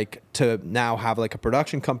lane. Like, to now have, like, a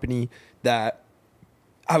production company that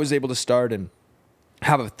I was able to start and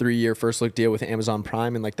have a 3-year first look deal with Amazon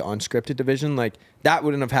Prime and like the unscripted division. Like that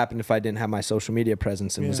wouldn't have happened if I didn't have my social media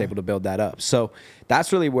presence and was able to build that up. So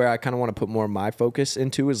that's really where I kind of want to put more of my focus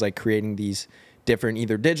into, is like creating these different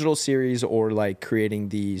either digital series or like creating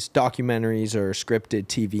these documentaries or scripted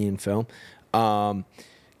TV and film.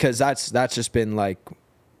 'Cause that's just been like,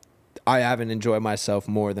 I haven't enjoyed myself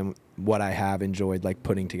more than what I have enjoyed, like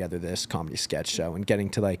putting together this comedy sketch show and getting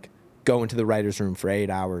to like go into the writer's room for 8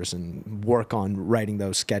 hours and work on writing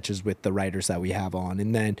those sketches with the writers that we have on,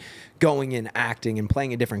 and then going in acting and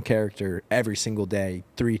playing a different character every single day,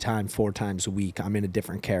 4 times a week. I'm in a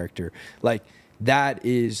different character. Like that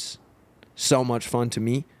is so much fun to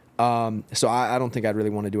me. So I don't think I'd really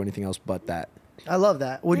want to do anything else but that. I love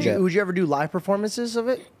that. Would you ever do live performances of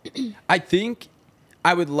it? I think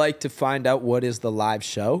I would like to find out what is the live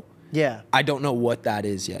show. Yeah. I don't know what that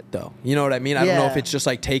is yet, though. You know what I mean? I don't know if it's just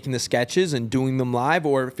like taking the sketches and doing them live,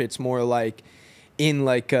 or if it's more like in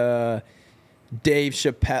like a Dave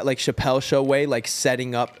Chappelle show way, like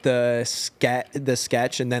setting up the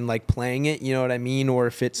sketch and then like playing it. You know what I mean? Or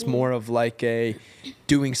if it's more of like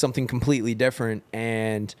doing something completely different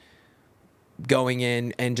and going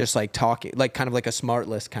in and just like talking, like kind of like a smart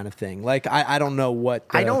list kind of thing. Like I don't know what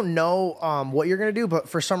I don't know what you're gonna do, but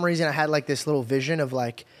for some reason I had like this little vision of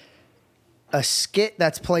like a skit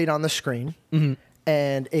that's played on the screen,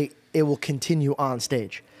 and it will continue on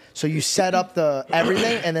stage. So you set up the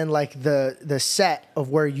everything, and then like the set of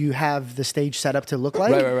where you have the stage set up to look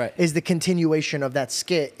like right. is the continuation of that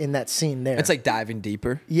skit in that scene there. It's like diving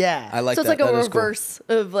deeper. Yeah. I like So it's that. like a That is cool. reverse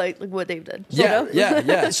of like what Dave did. Yeah, You know?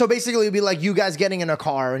 yeah. So basically it'd be like you guys getting in a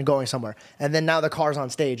car and going somewhere, and then now the car's on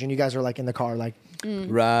stage and you guys are like in the car, like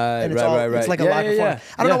Right. and it's it's like a live performance.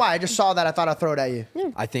 I don't know Yeah. why I just saw that. I thought I'd throw it at you.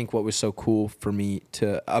 I think what was so cool for me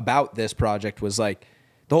about this project was like,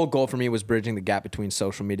 the whole goal for me was bridging the gap between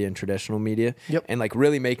social media and traditional media. Yep. And like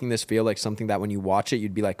really making this feel like something that when you watch it,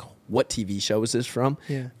 you'd be like, what TV show is this from?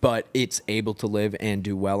 Yeah. But it's able to live and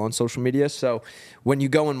do well on social media. So when you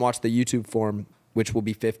go and watch the YouTube form, which will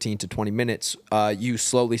be 15 to 20 minutes, you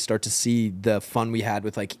slowly start to see the fun we had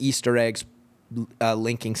with like Easter eggs,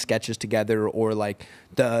 linking sketches together, or like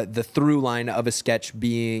the through line of a sketch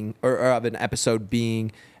being, or of an episode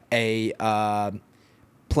being a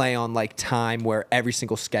play on like time, where every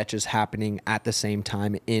single sketch is happening at the same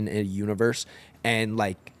time in a universe. And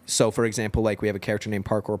like, so for example, like we have a character named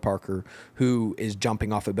Parkour Parker who is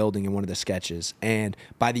jumping off a building in one of the sketches, and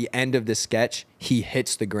by the end of the sketch he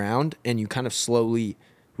hits the ground, and you kind of slowly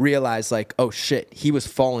realize like, oh shit, he was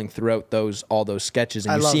falling throughout all those sketches,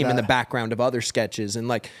 and I you love see him in the that. background of other sketches, and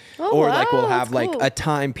like, Oh, or like we'll wow, have that's like cool. a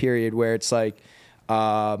time period where it's like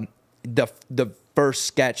the first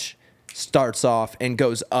sketch starts off and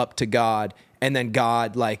goes up to God, and then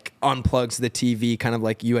God like unplugs the TV, kind of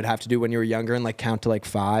like you would have to do when you were younger, and like count to like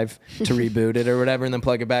 5 to reboot it or whatever, and then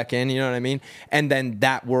plug it back in, you know what I mean? And then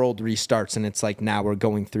that world restarts, and it's like now we're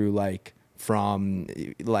going through like from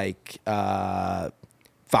like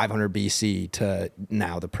 500 BC to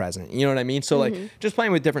now the present, you know what I mean? So like just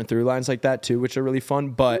playing with different through lines like that too, which are really fun,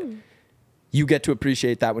 but you get to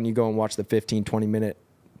appreciate that when you go and watch the 15-20 minute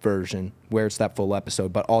version where it's that full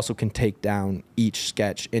episode, but also can take down each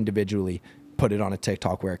sketch individually, put it on a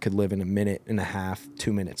TikTok where it could live in a 1.5-minute,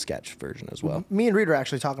 2-minute sketch version as well. Me and Reed are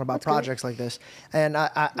actually talking about projects like this, and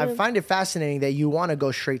I find it fascinating that you want to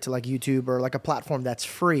go straight to like YouTube or like a platform that's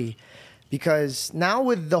free, because now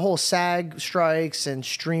with the whole SAG strikes and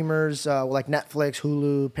streamers like Netflix,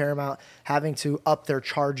 Hulu, Paramount having to up their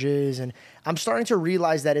charges, and I'm starting to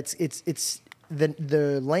realize that it's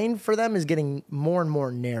the lane for them is getting more and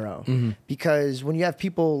more narrow because when you have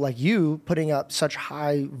people like you putting up such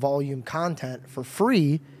high volume content for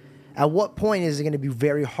free, at what point is it going to be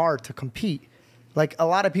very hard to compete? Like a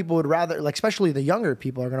lot of people would rather, like especially the younger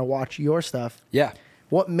people are going to watch your stuff. Yeah.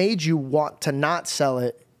 What made you want to not sell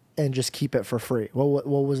it and just keep it for free? What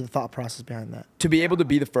was the thought process behind that? To be able to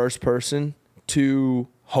be the first person to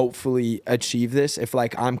hopefully achieve this, if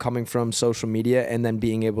like I'm coming from social media and then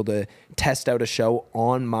being able to test out a show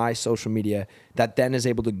on my social media that then is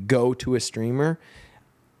able to go to a streamer,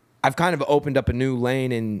 I've kind of opened up a new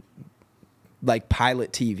lane in like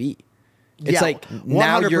pilot TV. It's like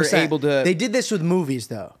now you're able to. They did this with movies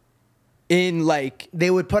though. In like they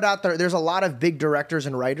would put out there's a lot of big directors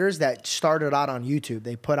and writers that started out on YouTube.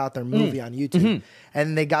 They put out their movie on YouTube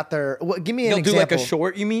and they got their give me an example. They'll do like a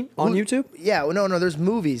short, you mean, on YouTube? Yeah, no, there's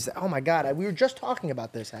movies. Oh my god, we were just talking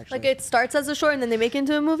about this actually. Like it starts as a short and then they make it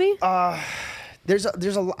into a movie? I'm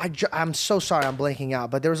so sorry I'm blanking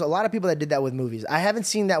out, but there was a lot of people that did that with movies. I haven't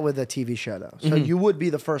seen that with a TV show though. So you would be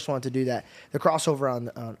the first one to do that. The crossover on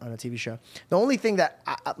a TV show. The only thing that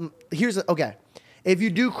if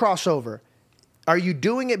you do crossover, are you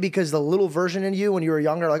doing it because the little version in you when you were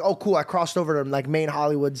younger, like, oh cool, I crossed over to like main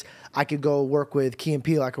Hollywoods, I could go work with Key and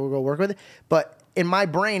Peele, I could go work with it. But in my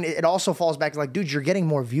brain, it also falls back to like, dude, you're getting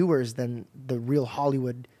more viewers than the real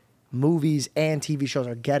Hollywood movies and TV shows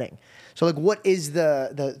are getting. So like, what is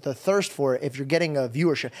the thirst for it if you're getting a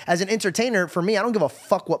viewership? As an entertainer, for me, I don't give a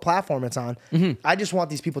fuck what platform it's on. I just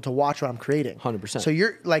want these people to watch what I'm creating. 100%. So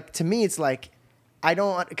you're like, to me, it's like, I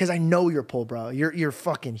don't, because I know your pull, bro. You're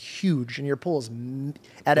fucking huge, and your pull is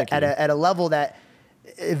at a level that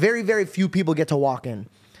very, very few people get to walk in.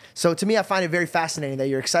 So to me, I find it very fascinating that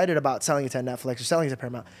you're excited about selling it to Netflix or selling it to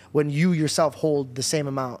Paramount when you yourself hold the same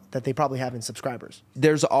amount that they probably have in subscribers.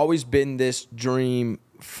 There's always been this dream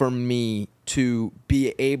for me to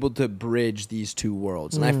be able to bridge these two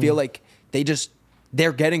worlds. And I feel like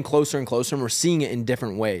they're getting closer and closer, and we're seeing it in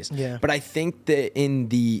different ways. Yeah. But I think that in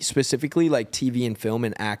the specifically like TV and film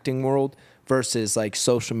and acting world versus like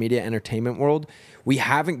social media entertainment world, we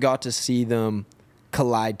haven't got to see them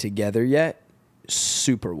collide together yet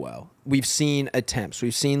super well. We've seen attempts.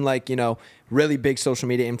 We've seen like, really big social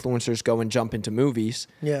media influencers go and jump into movies.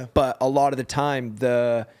 Yeah. But a lot of the time,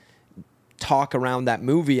 the talk around that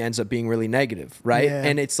movie ends up being really negative, right? Yeah.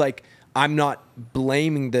 And it's like, I'm not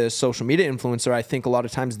blaming the social media influencer. I think a lot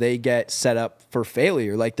of times they get set up for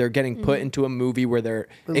failure. Like they're getting put into a movie where they're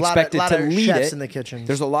expected to lead chefs it. in the kitchen.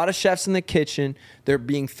 There's a lot of chefs in the kitchen. They're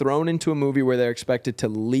being thrown into a movie where they're expected to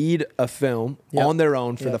lead a film on their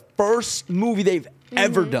own for the first movie they've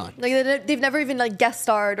ever done. Like they've never even like guest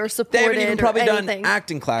starred or supported. They haven't even probably done anything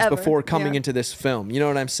acting class ever. before coming into this film. You know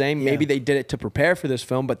what I'm saying? Maybe they did it to prepare for this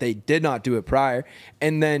film, but they did not do it prior.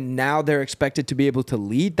 And then now they're expected to be able to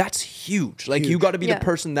lead. That's huge. Like you got to be the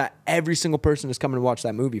person that every single person is coming to watch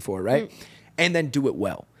that movie for, right? And then do it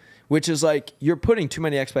well. Which is like, you're putting too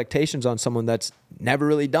many expectations on someone that's never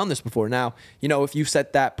really done this before. Now, if you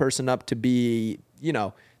set that person up to be,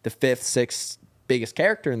 the fifth, sixth biggest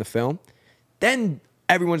character in the film, then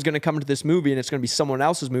everyone's going to come into this movie and it's going to be someone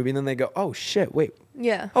else's movie. And then they go, oh shit, wait.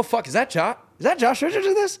 Yeah. Oh fuck, is that Josh Richards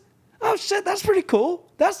in this? Oh shit, that's pretty cool.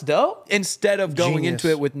 That's dope. Instead of going into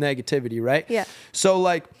it with negativity, right? Yeah. So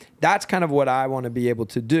like, that's kind of what I want to be able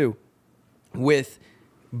to do with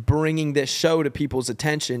bringing this show to people's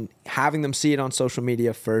attention, having them see it on social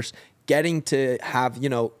media first, getting to have,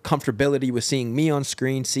 comfortability with seeing me on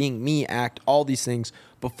screen, seeing me act, all these things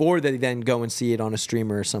before they then go and see it on a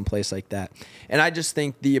streamer or someplace like that. And I just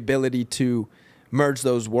think the ability to merge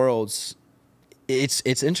those worlds,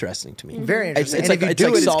 it's interesting to me. Very interesting. It's like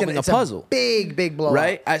solving a puzzle. Big blow.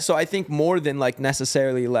 Right? So I think more than like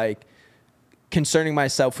necessarily like concerning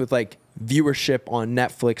myself with like viewership on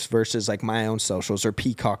Netflix versus like my own socials or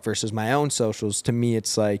Peacock versus my own socials, to me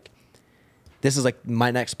it's like, this is like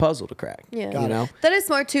my next puzzle to crack. Yeah. That is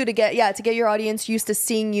smart too, to get your audience used to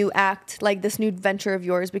seeing you act like this new venture of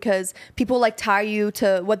yours, because people like tie you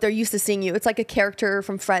to what they're used to seeing you. It's like a character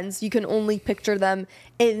from Friends. You can only picture them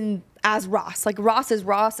as Ross. Like Ross is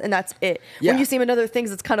Ross and that's it. Yeah. When you see him in other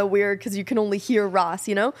things, it's kind of weird because you can only hear Ross,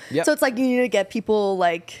 Yep. So it's like you need to get people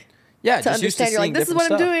like to understand. You're like, this is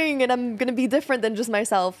what I'm doing and I'm going to be different than just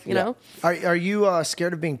myself, you know? Are you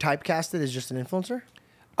scared of being typecasted as just an influencer?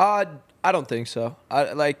 I don't think so.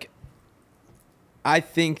 I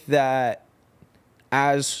think that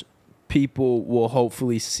as people will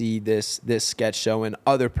hopefully see this sketch show and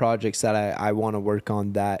other projects that I want to work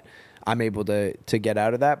on, that I'm able to get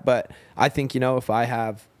out of that. But I think, if I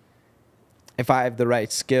have the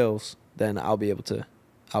right skills, then I'll be able to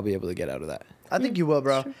get out of that. I think you will,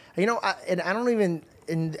 bro. You know, and I don't even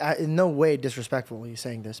in no way disrespectful when you're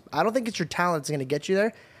saying this. I don't think it's your talent that's going to get you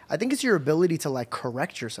there. I think it's your ability to like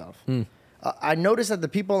correct yourself. I noticed that the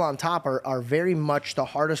people on top are very much the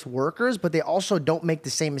hardest workers, but they also don't make the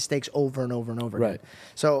same mistakes over and over and over again.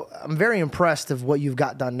 So I'm very impressed of what you've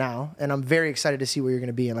got done now, and I'm very excited to see where you're going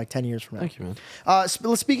to be in like 10 years from now. Thank you, man.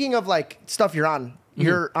 Speaking of like stuff you're on,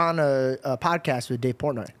 you're on a podcast with Dave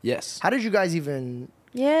Portnoy. Yes. How did you guys even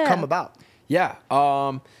come about? Yeah.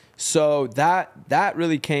 So that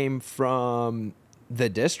really came from the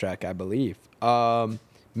diss track, I believe.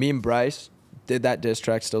 Me and Bryce did that diss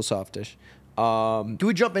track, Still Softish. Do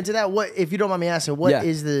we jump into that? What, if you don't mind me asking, what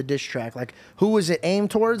is the diss track? Like, who was it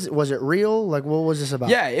aimed towards? Was it real? Like, what was this about?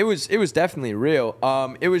 Yeah, it was definitely real.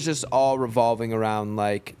 It was just all revolving around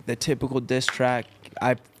like the typical diss track,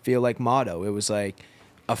 I feel like, motto. It was like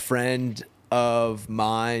a friend of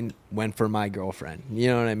mine went for my girlfriend. You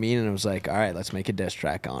know what I mean? And it was like, all right, let's make a diss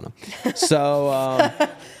track on him. So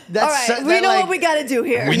That's all right, we know what we got to do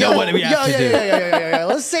here. we know what we have to do. Yeah.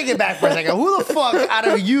 Let's take it back for a second. Who the fuck out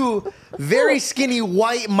of you, very skinny,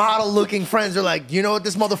 white, model-looking friends are like, you know what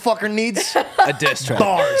this motherfucker needs? A diss track.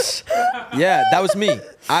 Bars. Yeah, that was me.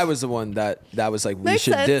 I was the one that was like, we Makes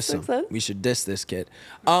should sense, diss him. makes sense. We should diss this kid.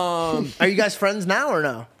 Are you guys friends now or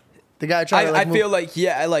no? The guy trying to like I feel like,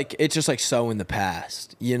 yeah, like it's just like so in the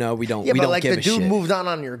past. You know, we don't yeah, we but don't like give the a dude shit. moved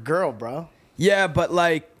on your girl, bro. Yeah, but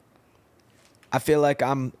like I feel like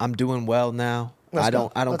I'm doing well now. I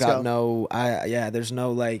don't got no there's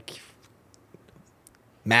no like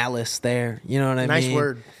malice there. You know what I mean? Nice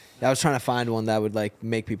word. I was trying to find one that would like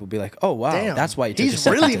make people be like, "Oh wow, Damn. that's why he took He's a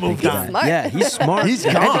second really to think moved of on. that." Smart. Yeah, he's smart. He's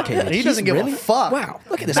and gone. educated. He doesn't give a fuck. Wow,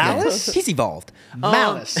 look at this Malice? man. He's evolved.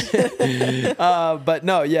 Malice. But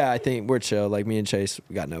no, yeah, I think we're chill. Like me and Chase,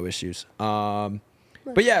 we got no issues. But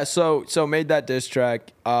yeah, so made that diss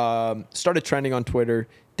track. Started trending on Twitter.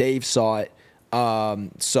 Dave saw it.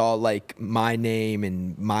 Saw like my name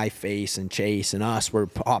and my face and Chase and us were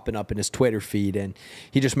popping up in his Twitter feed, and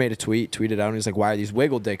he just made a tweeted out, and he's like, "Why are these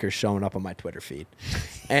wiggle dickers showing up on my Twitter feed?"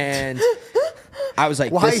 And I was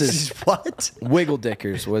like, Why "This is is what? Wiggle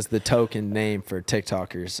Dickers was the token name for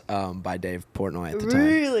TikTokers by Dave Portnoy at the time."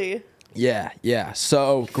 Really? Yeah.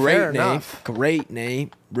 So Fair great name, enough. great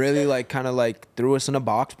name. Really like kind of like threw us in a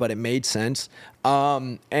box, but it made sense.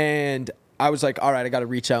 And I was like, all right, I got to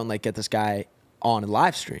reach out and like get this guy on a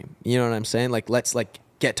live stream. You know what I'm saying? Like, let's like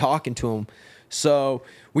get talking to him. So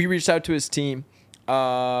we reached out to his team.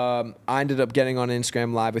 I ended up getting on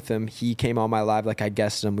Instagram live with him. He came on my live, like I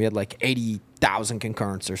guessed him. We had like 80,000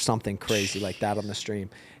 concurrents or something crazy like that on the stream.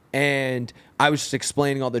 And I was just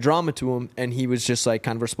explaining all the drama to him, and he was just like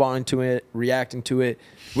kind of responding to it, reacting to it.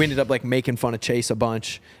 We ended up like making fun of Chase a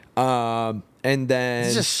bunch. And then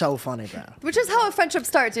This is so funny, bro. Which is how a friendship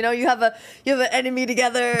starts. You know, you have an enemy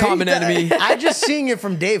together. common enemy. I just seeing it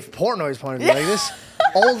from Dave Portnoy's point of view. Like this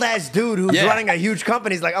old ass dude who's Yeah. running a huge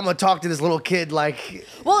company is like, I'm gonna talk to this little kid. Like,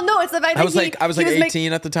 Well, no, it's the fact I was that like he was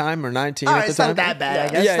 18 at the time or 19 all at right, the it's time. not that bad.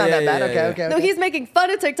 I guess Yeah, it's not yeah, that bad. yeah, Okay, yeah. okay. No, okay. he's making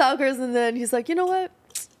fun of TikTokers, and then he's like, you know what?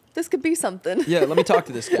 This could be something. Yeah, let me talk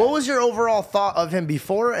to this guy. What was your overall thought of him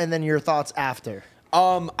before, and then your thoughts after?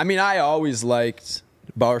 I mean, I always liked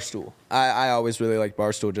Barstool. I always really liked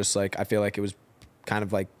Barstool. Just like I feel like it was kind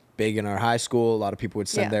of like big in our high school. A lot of people would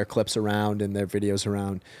send Yeah. their clips around and their videos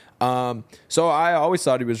around. So I always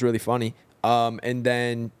thought he was really funny. And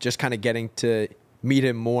then just kind of getting to meet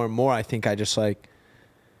him more and more, I think I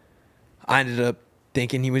ended up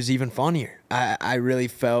thinking he was even funnier. I really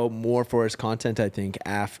fell more for his content, I think,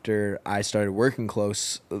 after I started working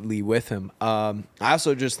closely with him. I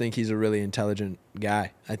also just think he's a really intelligent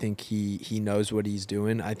guy. I think he knows what he's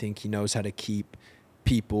doing. I think he knows how to keep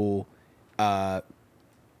people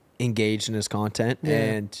engaged in his content,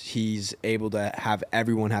 and he's able to have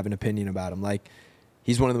everyone have an opinion about him. Like,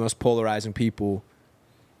 he's one of the most polarizing people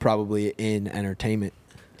probably in entertainment.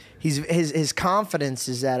 His confidence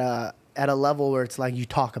is at a level where it's like you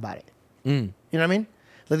talk about it. You know what I mean?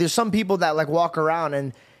 Like there's some people that like walk around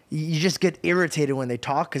and you just get irritated when they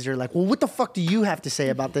talk because you're like, well, what the fuck do you have to say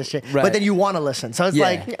about this shit? Right. But then you want to listen. So it's Yeah.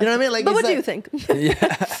 like, you know what I mean? Like, But it's what do like- you think?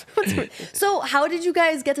 Yeah. So, how did you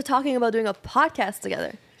guys get to talking about doing a podcast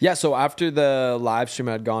together? Yeah, so after the live stream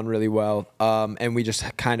had gone really well, and we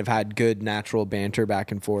just kind of had good natural banter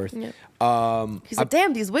back and forth. Yeah. He's like,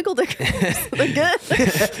 damn, these wiggle dickers. They're good.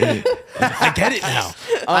 I get it now.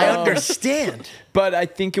 I understand. But I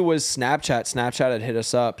think it was Snapchat. Snapchat had hit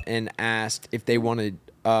us up and asked if they wanted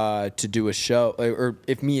to do a show, or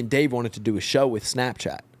if me and Dave wanted to do a show with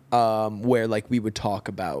Snapchat, where like we would talk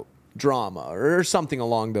about drama or something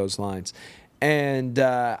along those lines. And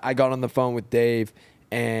I got on the phone with Dave,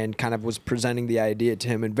 and kind of was presenting the idea to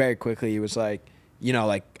him. And very quickly he was like, you know,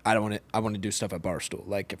 like, I want to do stuff at Barstool.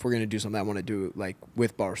 Like, if we're going to do something, I want to do it like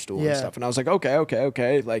with Barstool and stuff. And I was like,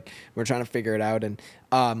 okay. Like, we're trying to figure it out, and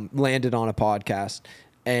landed on a podcast.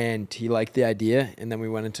 And he liked the idea, and then we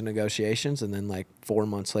went into negotiations, and then like 4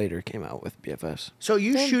 months later came out with BFS. So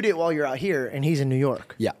you shoot it while you're out here, and he's in New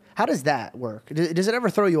York. Yeah. How does that work? Does it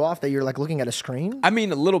ever throw you off that you're like looking at a screen? I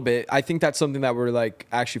mean, a little bit. I think that's something that we're like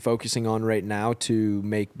actually focusing on right now to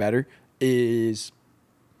make better, is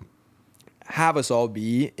have us all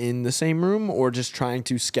be in the same room, or just trying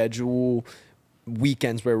to schedule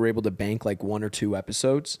weekends where we're able to bank like 1 or 2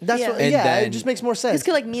 episodes. That's Yeah. what, And yeah, it then just makes more sense. Just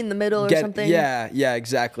could like meet in the middle or something. Yeah,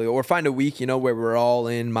 exactly. Or find a week, you know, where we're all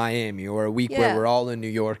in Miami, or a week where Yeah. we're all in New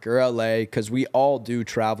York or LA, because we all do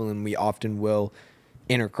travel, and we often will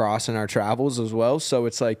intercross in our travels as well. So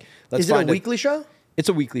it's like, let's Is it a find weekly show? It's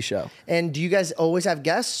a weekly show. And do you guys always have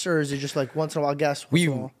guests, or is it just like once in a while guests? once We in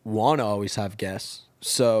a while? want to always have guests,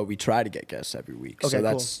 so we try to get guests every week. Okay, So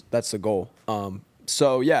that's the goal.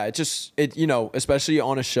 So yeah, it you know, especially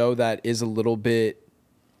on a show that is a little bit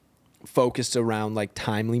focused around like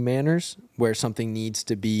timely manners, where something needs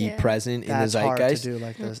to be Yeah. present in the That's hard to zeitgeist. do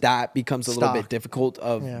like this. That becomes a little Stock. bit difficult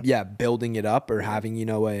of building it up, or having, you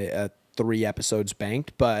know, a 3 episodes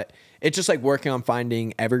banked. But it's just like working on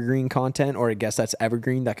finding evergreen content, or I guess that's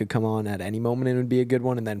evergreen, that could come on at any moment and it would be a good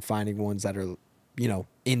one, and then finding ones that are, you know,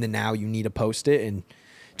 in the now, you need to post it, and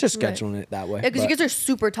just Right. scheduling it that way. Yeah, because you But- guys are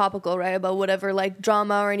super topical, right? About whatever like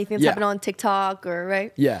drama or anything that's Yeah. happening on TikTok, or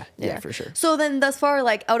right? yeah, for sure. So then, thus far,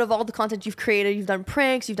 like out of all the content you've created, you've done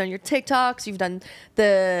pranks, you've done your TikToks, you've done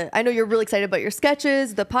I know you're really excited about your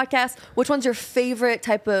sketches, the podcast. Which one's your favorite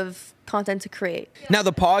type of content to create? Now,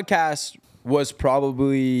 the podcast was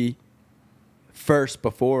probably first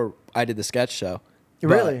before I did the sketch show. But,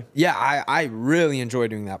 Really? yeah, I really enjoy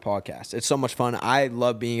doing that podcast. It's so much fun. I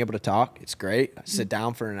love being able to talk. It's great. I sit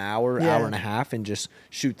down for an hour, Yeah. hour and a half, and just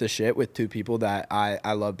shoot the shit with 2 people that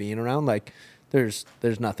I love being around. Like, there's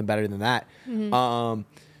nothing better than that.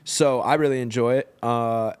 So I really enjoy it.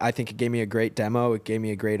 I think it gave me a great demo. It gave me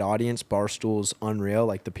a great audience. Barstool's unreal.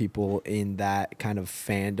 Like, the people in that kind of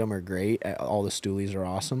fandom are great. All the Stoolies are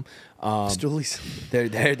awesome. Stoolies. They're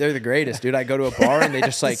the greatest, dude. I go to a bar and they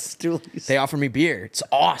just like Stoolies. they offer me beer. It's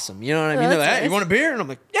awesome. You know what I mean? Oh, They're like, that's hey, you nice. want a beer? And I'm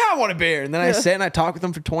like, yeah, I want a beer. And then I sit and I talk with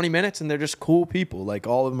them for 20 minutes, and they're just cool people. Like,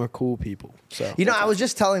 all of them are cool people. So You know, I was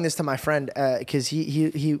just telling this to my friend because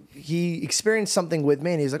he experienced something with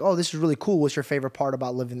me, and he's like, "Oh, this is really cool. What's your favorite part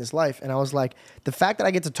about living this life?" And I was like, "The fact that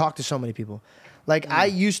I get to talk to so many people." Like, I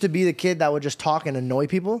used to be the kid that would just talk and annoy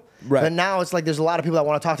people, Right. but now it's like there's a lot of people that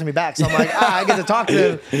want to talk to me back. So I'm like, I get to talk to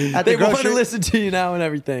them at the they want to grocery. listen to you now and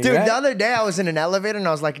everything. Dude, right? the other day I was in an elevator and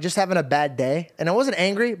I was like just having a bad day, and I wasn't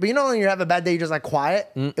angry, but you know when you have a bad day, you're just like quiet.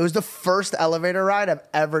 It was the first elevator ride I've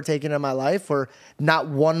ever taken in my life where not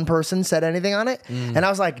one person said anything on it, and I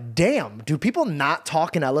was like, damn, do people not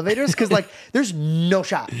talk in elevators? Because like, there's no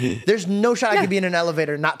shot I could be in an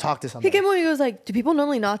elevator and not talk to somebody. He came on and he goes like, "Do people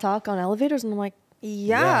normally not talk on elevators?" And I'm like,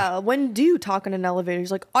 "Yeah. When do you talk in an elevator?"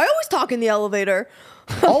 He's like, "I always talk in the elevator."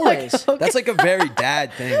 Always, That's like a very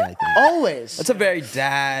dad thing, I think. always. That's a very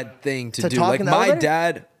dad thing to do. talk Like, in the my elevator?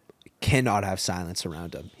 dad cannot have silence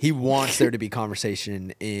around him. He wants there to be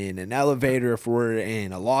conversation in an elevator. If we're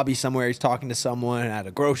in a lobby somewhere, he's talking to someone. At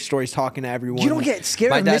a grocery store, he's talking to everyone. You don't get scared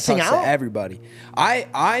my of dad missing talks out? to everybody. I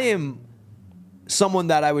am someone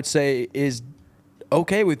that I would say is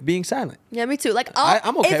okay with being silent. Yeah, me too. Like,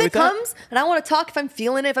 I'm okay if it with that. comes and I want to talk, if I'm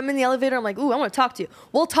feeling it, if I'm in the elevator, I'm like, "Ooh, I want to talk to you."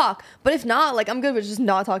 We'll talk. But if not, like, I'm good with just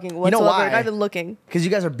not talking whatsoever, why? not even looking. Because you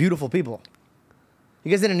guys are beautiful people. You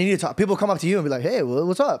guys didn't need to talk. People come up to you and be like, "Hey,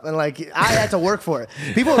 what's up?" And like, I had to work for it.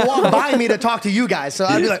 People would walk by me to talk to you guys, so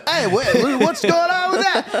I'd be like, "Hey, what's going on with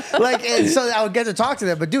that?" Like, and so I would get to talk to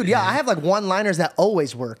them. But dude, yeah, I have like one-liners that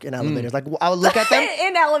always work in elevators. Like, I would look at them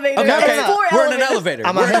in elevators. Okay, It's okay. for We're in an elevators. elevator.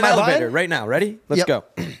 I'm We're gonna in an hit my elevator button. right now. Ready? Let's Yep. go.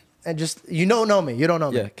 and just, you don't know me. You don't know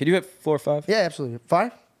me. Yeah. Can you hit floor 5? Yeah, absolutely.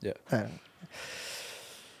 5? Yeah. All right.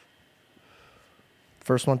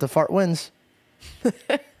 First one to fart wins.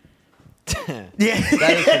 Yeah.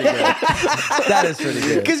 That is pretty good. That is pretty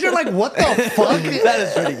good. Because you're like, what the fuck? That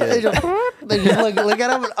is pretty They good. just look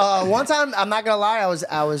at him. One time, I'm not gonna lie,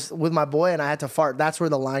 I was with my boy and I had to fart. That's where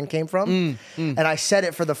the line came from. And I said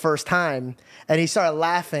it for the first time, and he started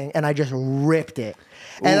laughing, and I just ripped it.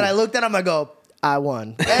 And then I looked at him, I go, I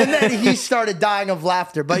won. And then he started dying of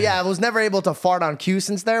laughter. But yeah, I was never able to fart on cue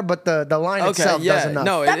since there, but the line itself does enough.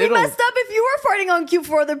 No, That'd be it'll, messed up if you were farting on cue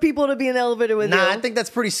for other people to be in the elevator with you. Nah, I think that's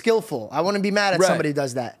pretty skillful. I wouldn't be mad at Right. somebody who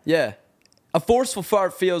does that. Yeah. A forceful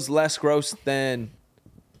fart feels less gross than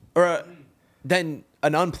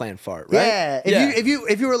an unplanned fart, right? Yeah.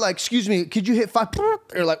 If you were like, excuse me, could you hit 5?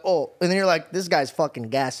 You're like, oh, and then you're like, this guy's fucking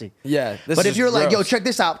gassy. Yeah. But if you're like, yo, check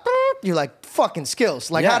this out, you're like, fucking skills.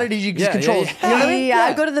 Like, how did you just control? Yeah. You know what I mean? Yeah,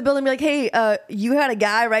 I go to the building and be like, hey, you had a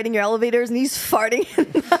guy riding your elevators and he's farting.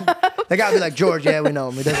 That guy would be like, George, yeah, we know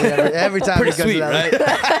him. He does it every time. Pretty he comes sweet, to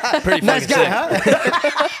that. right? Pretty Nice fucking guy, sick.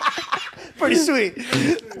 huh? Pretty sweet.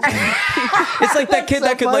 It's like that kid so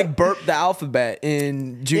that could funny. like burp the alphabet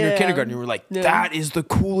in junior Yeah. kindergarten. You were like, Yeah. that is the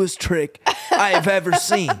coolest trick I have ever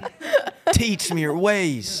seen. Teach me your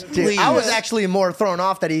ways, Dude, please. I was actually more thrown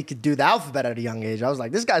off that he could do the alphabet at a young age. I was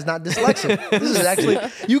like, this guy's not dyslexic. This is actually,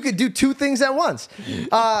 you could do 2 things at once.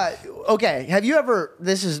 Okay, have you ever,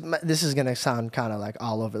 this is going to sound kind of like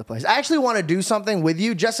all over the place. I actually want to do something with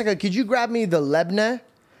you. Jessica, could you grab me the Labneh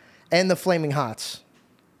and the Flaming Hots?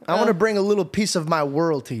 I want to bring a little piece of my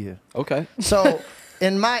world to you. Okay. So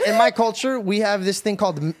in my culture, we have this thing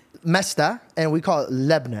called mesta, and we call it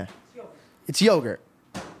Labneh. It's yogurt.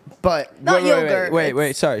 But Not yogurt.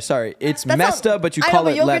 Wait. Sorry. It's That's mesta, not- but you I call know,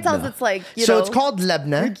 it but yogurt Labneh. sounds it's like, you so know. it's called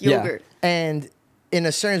Labneh. Yeah. yogurt. And in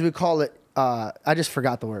a certain we call it, I just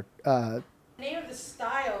forgot the word. The name of the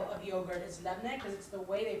style of yogurt is Labneh because it's the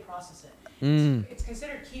way they process it. It's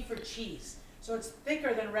considered kefir cheese, so it's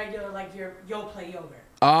thicker than regular like your Yoplait yogurt.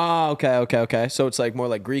 Oh, okay. So it's like more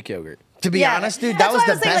like Greek yogurt. To be honest, dude, that That's was why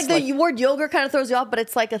the I was saying, best. like, the word yogurt kind of throws you off, but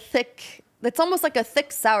it's like a thick, it's almost like a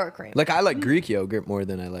thick sour cream. Like I like Greek yogurt more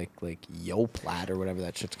than I like Yoplait or whatever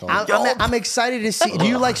that shit's called. I'm excited to see. Do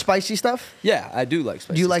you like spicy stuff? Yeah, I do like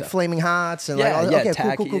spicy Do you like stuff. Flaming Hots and Yeah, like all yeah, okay,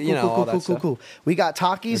 tacky, cool, you know, all that stuff. cool. We got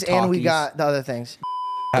Takis The and we Takis. got the other things.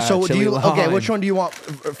 So do chili you okay? lime. Which one do you want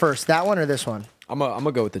first? That one or this one? I'm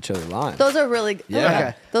gonna go with the chili lime. Those are really good. Yeah.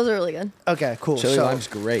 Okay. Those are really good. Okay, cool. Chili so lime's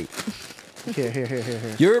great.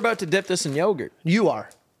 here. You're about to dip this in yogurt. You are.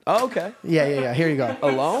 Oh, okay. Yeah. Here you go.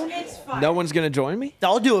 Alone? It's fine. No one's gonna join me?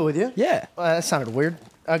 I'll do it with you. Yeah. That sounded weird.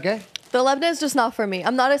 Okay. The Labneh is just not for me.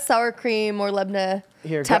 I'm not a sour cream or Labneh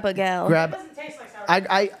Here, type of gal. It Grab. doesn't taste like sour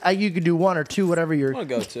cream. I you could do 1 or 2, whatever you're. I'm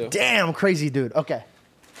gonna go to. Damn crazy dude. Okay.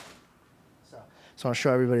 So I'll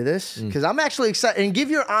show everybody this because I'm actually excited and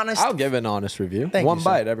give your honest. I'll give an honest review. Thank One you, sir.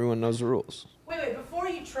 bite. Everyone knows the rules. Wait, before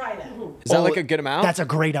you try that, Is that like a good amount? That's a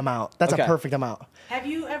great amount. That's Okay. a perfect amount. have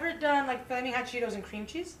you ever done like Flaming Hot Cheetos and cream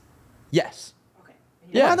cheese? Yes. Okay.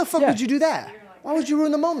 And you- Yeah. Why the fuck yeah. would you do that? Why would you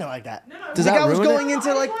ruin the moment like that? No. Does the that guy was ruin it? going into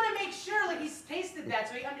I like. just want to make sure like he's tasted that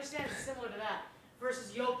so he understands it's similar to that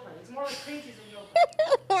versus Yoplait. It's more like cream cheese than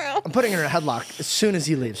Yoplait. I'm putting her in a headlock as soon as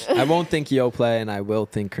he leaves. I won't think Yoplait, and I will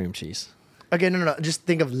think cream cheese. Okay, no. Just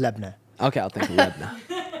think of Labneh. Okay, I'll think Labneh.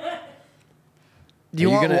 Do you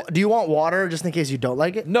Are you want gonna- Do you want water just in case you don't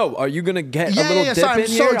like it? No, are you gonna get Yeah, a little yeah, dip sorry, in I'm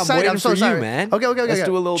so here? excited, I'm waiting I'm so for sorry. you, man. Okay, Let's okay.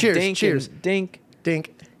 do a little Cheers, dink. cheers. And dink.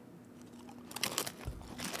 Dink.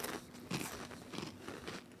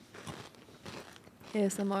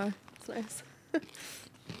 ASMR. It's nice.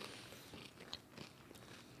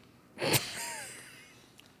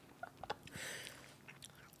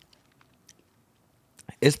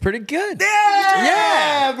 It's pretty good.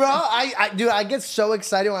 Yeah, bro. I get so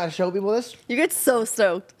excited when I show people this. You get so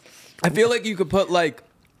stoked. I feel like you could put like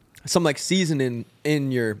some like seasoning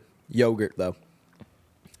in your yogurt though.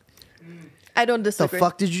 I don't The disagree.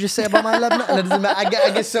 fuck did you just say about my Labneh? And it doesn't matter.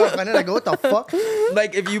 I get so offended. I go, what the fuck?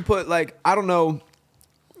 Like if you put like I don't know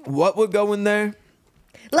what would go in there.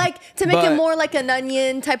 Like to make But- it more like an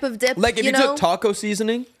onion type of dip. Like if you know? took taco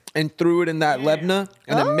seasoning and threw it in that Labneh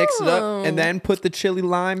and then mixed it up and then put the chili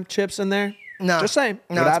lime chips in there. No, Just saying.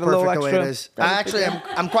 No, Would it's add a little perfect the way it extra. is. I actually,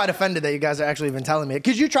 I'm quite offended that you guys are actually even telling me.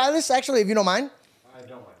 Could you try this actually, if you don't mind? I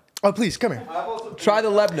don't mind. Oh, please come here. Try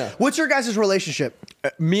the Labneh. What's your guys' relationship?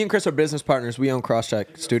 Me and Chris are business partners. We own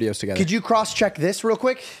Crosscheck Studios together. Could you cross-check this real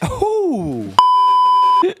quick? Ooh.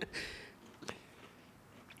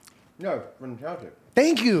 No, wouldn't count it.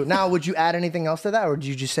 Thank you. Now, would you add anything else to that, or did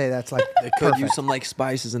you just say that's like Could perfect? use some like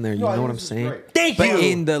spices in there. You No, I know think what I'm this is saying? great. Thank But you.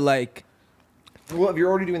 in the like, Well, if you're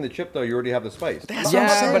already doing the chip, though, you already have the spice. That's Yeah,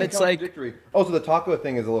 what I'm saying. but it's like- Contradictory. Oh, so the taco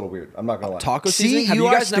thing is a little weird. I'm not gonna lie. taco See, seasoning. Have you you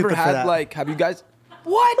are guys never stupid for had that. like? Have you guys?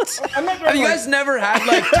 What? Have you guys never had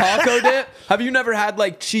like taco dip? Have you never had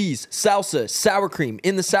like cheese, salsa, sour cream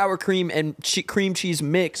in the sour cream and cream cheese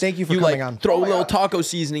mix? Thank you for you coming like on. throw Oh a my little God. taco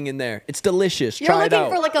seasoning in there. It's delicious. You're Try it looking out.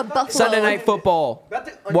 for like a buffalo. Sunday night football. That's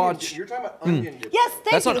the onion Watch. dip. You're talking about onion dip. Yes, thank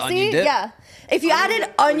That's you. not See, onion dip. yeah. If you added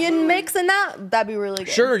onion mix in that, that'd be really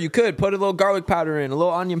good. Sure, you could put a little garlic powder in, a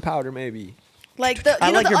little onion powder maybe. Like the I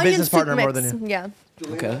you know like the your onion business soup partner more mix. than you. Yeah.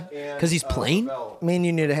 Okay. And, 'Cause he's plain? Bell. Me and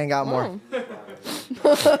you need to hang out more.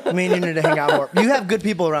 Oh. Me and you need to hang out more. You have good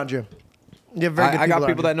people around you. You have very good I got around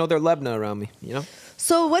people you. that know their Labneh around me. You know.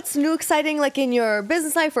 So what's new, exciting, like in your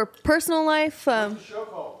business life or personal life? What's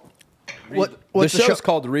The show's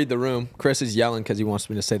called Read the Room. Chris is yelling because he wants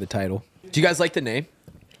me to say the title. Do you guys like the name?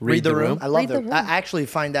 Read the Room. I love Read the that. Room. I actually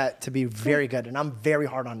find that to be very good, and I'm very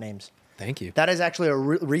hard on names. Thank you. That is actually a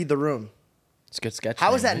Read the Room. It's a good sketch. How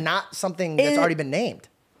name, is that right? not something that's already been named?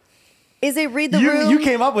 Is it Read the Room? You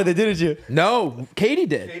came up with it, didn't you? No, Katie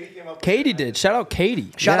did. Katie did. Shout out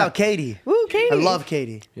Katie. Shout Yeah. out Katie. Woo, Katie. I love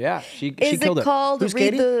Katie. Yeah, she Is killed it it. called Who's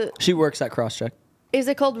Read Katie? the? She works at CrossCheck. Is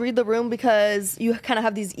it called Read the Room because you kind of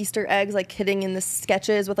have these Easter eggs like hitting in the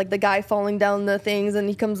sketches with like the guy falling down the things and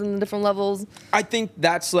he comes in the different levels? I think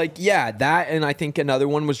that's like, yeah, that. And I think another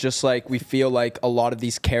one was just like, we feel like a lot of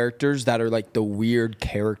these characters that are like the weird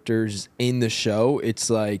characters in the show, it's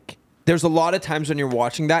like, there's a lot of times when you're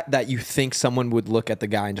watching that you think someone would look at the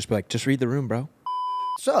guy and just be like, just read the room, bro.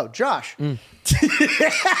 So, Josh. So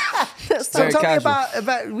Very tell me casual.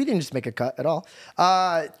 about, we didn't just make a cut at all.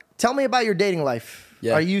 Tell me about your dating life.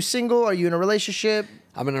 Yeah. Are you single? Are you in a relationship?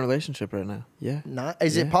 I'm in a relationship right now. Yeah. Not.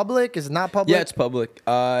 Is it public? Is it not public? Yeah, it's public.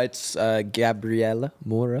 It's Gabriela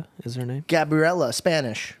Moura is her name. Gabriela,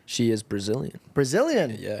 Spanish. She is Brazilian.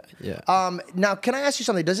 Brazilian. Yeah. Now, can I ask you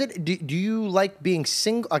something? Do you like being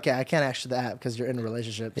single? Okay, I can't ask you that because you're in a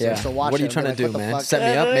relationship. Yeah. So watch What are you it trying and to be do, like, what the man? fuck? Set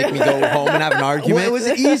me up, make me go home and have an argument? Was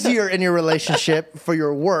it easier in your relationship for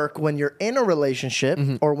your work when you're in a relationship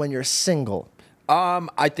Mm-hmm. or when you're single?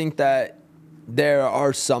 I think that there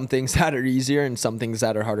are some things that are easier and some things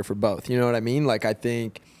that are harder for both. You know what I mean? Like, I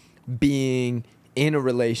think being in a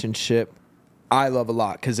relationship, I love a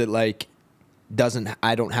lot because it like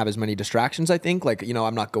I don't have as many distractions. I think like, you know,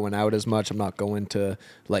 I'm not going out as much. I'm not going to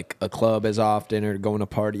like a club as often or going to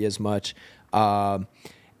party as much.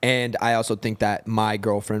 And I also think that my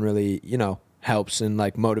girlfriend really, you know, helps in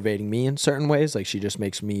like motivating me in certain ways. Like, she just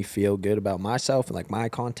makes me feel good about myself and like my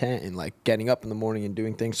content and like getting up in the morning and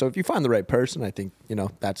doing things. So if you find the right person, I think, you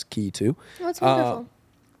know, that's key too. That's wonderful.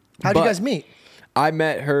 How do you but- guys meet? I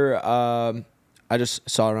met her. I just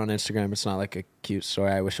saw her on Instagram. It's not like a cute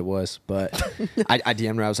story. I wish it was, but I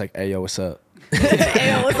DM'd her. I was like, "Hey, yo, what's up?"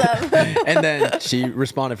 Hey, what's up? And then she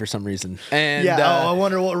responded for some reason. And Yeah. I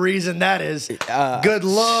wonder what reason that is. Good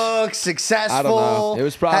looks, successful. I don't know. It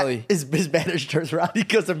was probably- His manager turns around. He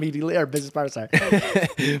goes immediately. Our business partner.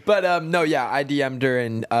 Sorry. But no, yeah, I DM'd her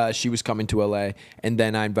and she was coming to LA, and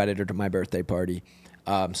then I invited her to my birthday party.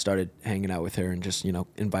 Started hanging out with her and just, you know,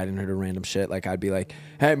 inviting her to random shit. Like, I'd be like,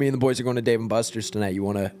 "Hey, me and the boys are going to Dave and Buster's tonight. You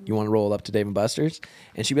wanna roll up to Dave and Buster's?"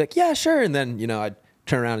 And she'd be like, "Yeah, sure." And then, you know, I'd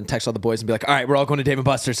turn around and text all the boys and be like, "All right, we're all going to Dave and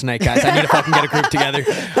Buster's tonight, guys. I need to fucking get a group together."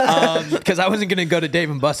 Because I wasn't gonna go to Dave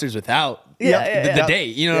and Buster's without the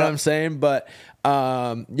date. You know what I'm saying? But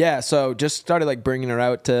yeah, so just started like bringing her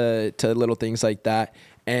out to little things like that.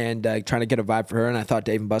 And trying to get a vibe for her. And I thought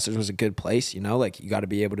Dave & Buster's was a good place. You know, like, you got to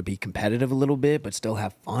be able to be competitive a little bit, but still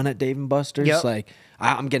have fun at Dave & Buster's. Yep. Like,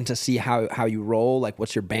 I'm getting to see how you roll. Like,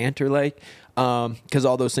 what's your banter like? Because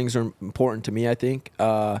all those things are important to me, I think.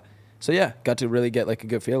 So, yeah, got to really get, like, a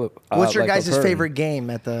good feel of What's your like, of guys' her. favorite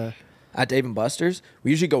game at the? At Dave & Buster's,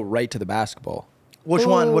 we usually go right to the basketball. Which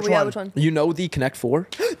one? Ooh, Which yeah, one? Which one? You know the Connect Four?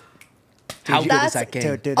 How good is That's- that game?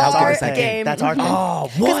 Dude, Our that's our game. That's our thing. Oh,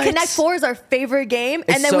 Because what? Connect Four is our favorite game,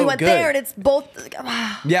 It's and then so we went good. there, and it's both.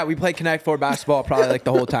 Yeah, we play Connect Four basketball probably like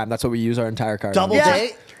the whole time. That's what we use our entire card. Double Yeah.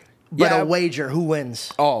 date, but Yeah. a wager. Who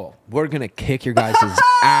wins? Oh, we're gonna kick your guys'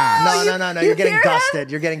 ass. No. you You're getting hear him? dusted.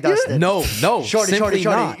 You're getting dusted. No, Shorty, simply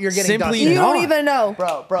not. you're getting simply dusted. You not. don't even know.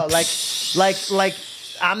 bro. Like,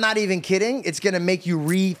 I'm not even kidding. It's gonna make you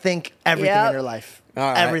rethink everything in Yep. your life. All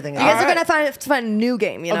right. Everything. You in guys your are life. gonna have to find a new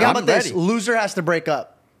game. You know. Okay, how about I'm this? ready. Loser has to break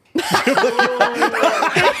up. Oh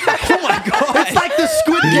my god, It's like the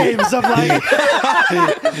Squid Games. I'm like,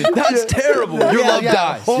 that's terrible. Your love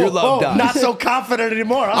dies. Your love dies. Not so confident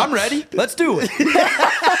anymore. Huh? I'm ready. Let's do it.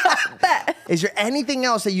 Is there anything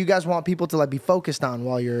else that you guys want people to like be focused on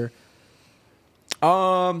while you're?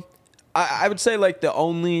 I would say like the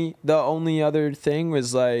only other thing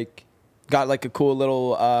was like got like a cool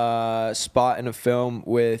little spot in a film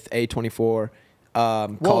with A24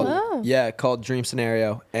 called Dream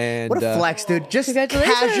Scenario. And What a flex, dude! Just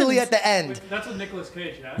Congratulations. casually at the end. That's with Nicolas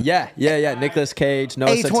Cage, yeah? yeah. Nicolas Cage, Noah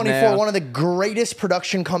A24, Centineo. one of the greatest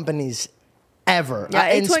production companies ever. Yeah,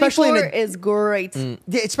 And especially in A24 a, is great.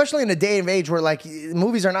 yeah, especially in a day and age where like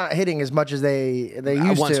movies are not hitting as much as they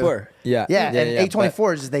used once to. were. Yeah. Yeah, Yeah, and yeah, A24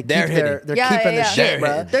 but is they keep they're their hitting. they're Yeah, keeping yeah, the yeah. shit, They're bro.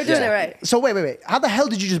 hitting. They're doing Yeah. it right. So wait. How the hell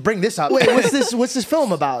did you just bring this up? Wait, what's this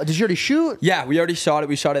film about? Did you already shoot? Yeah, we already shot it.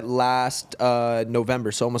 We shot it last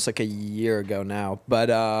November, so almost like a year ago now.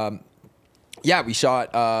 But Yeah, we shot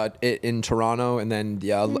it in Toronto and then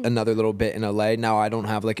another little bit in LA. Now I don't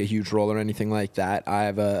have like a huge role or anything like that. I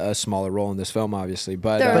have a smaller role in this film, obviously,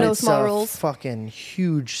 but There are no it's small a roles. fucking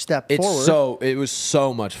huge step forward. it was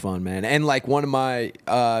so much fun, man. And like one of my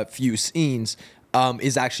few scenes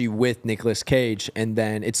is actually with Nicolas Cage, and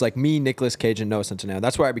then it's like me, Nicolas Cage, and Noah Centineo.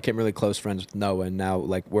 That's why I became really close friends with Noah, and now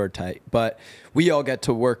like we're tight. But we all get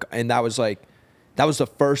to work, and that was the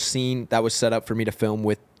first scene that was set up for me to film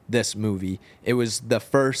with this movie. It was the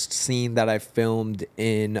first scene that I filmed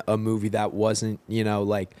in a movie that wasn't, you know,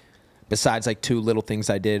 like besides like two little things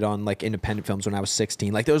I did on like independent films when I was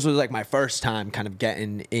 16. Like those was like my first time kind of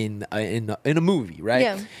getting in a movie, right?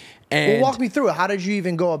 Yeah. And Well, walk me through it. How did you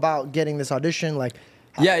even go about getting this audition? Like,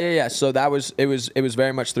 yeah. So it was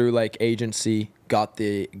very much through like agency, got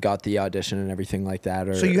the audition and everything like that.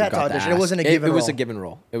 Or So you had to got the audition. It ask. wasn't a given It was role. a given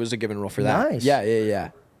role. It was a given role for that. Nice. Yeah.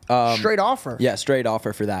 straight offer. Yeah, straight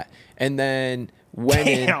offer for that. And then went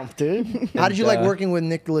Damn, dude. How did you like working with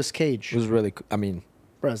Nicolas Cage? It was really, I mean,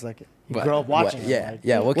 Bro, it's like you but grow up watching. what- him, yeah, like-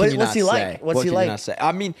 yeah. What can you what's not he say? like? What's What he can like? you not say?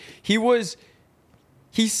 I mean,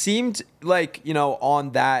 he seemed like, you know,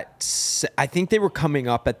 on that. I think they were coming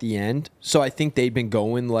up at the end, so I think they'd been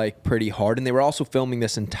going like pretty hard, and they were also filming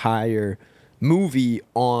this entire movie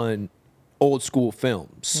on old school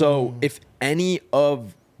film. So if any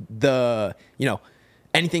of the, you know,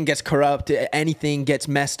 anything gets corrupt, anything gets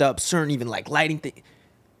messed up, certain even like lighting thing,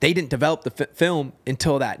 they didn't develop the film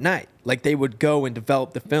until that night. Like they would go and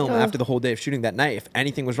develop the film after the whole day of shooting that night. If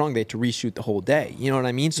anything was wrong, they had to reshoot the whole day. You know what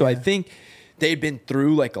I mean? So I think they'd been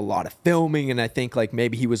through like a lot of filming, and I think like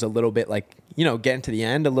maybe he was a little bit like, you know, getting to the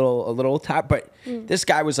end a little tired. But this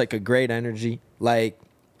guy was like a great energy, like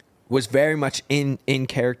was very much in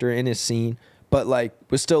character in his scene, but like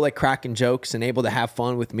was still like cracking jokes and able to have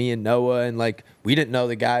fun with me and Noah. And like we didn't know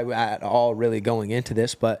the guy at all really going into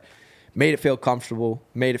this, but made it feel comfortable,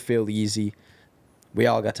 made it feel easy. We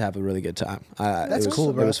all got to have a really good time. That's it was,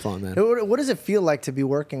 cool, bro. It was fun, man. What does it feel like to be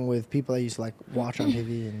working with people that you used to like watch on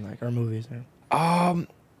TV and like or movies? Man?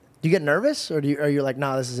 Do you get nervous, or are you like,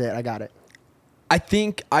 nah, this is it, I got it? I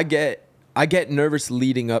think I get nervous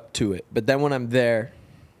leading up to it, but then when I'm there,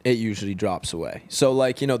 it usually drops away. So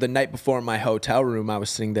like, you know, the night before in my hotel room, I was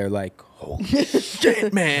sitting there like, holy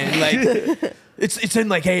shit, man! Like it's in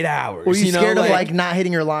like 8 hours. Were you know? scared of like not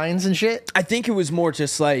hitting your lines and shit? I think it was more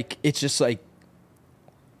just like, it's just like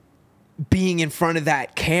being in front of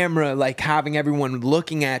that camera, like having everyone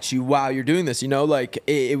looking at you while you're doing this, you know, like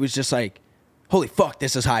it was just like, holy fuck,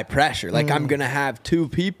 this is high pressure. Like I'm going to have two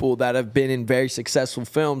people that have been in very successful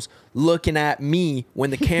films looking at me when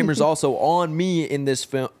the camera's also on me in this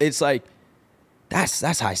film. It's like,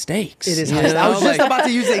 that's high stakes. It is you high stakes. know? I was just Like, about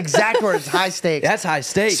to use the exact words, high stakes. that's high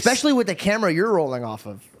stakes. Especially with the camera you're rolling off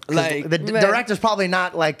of. 'Cause Like- the Right. director's probably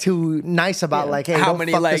not like too nice about like, hey, How don't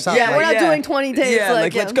many, fuck like, this up. Yeah, we're Like, not doing 20 takes, Yeah,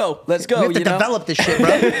 like, let's yeah. go. Let's go. we have to you know? develop this shit,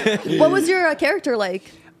 bro. What was your character like?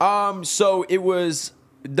 So it was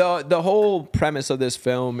the whole premise of this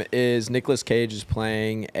film is Nicolas Cage is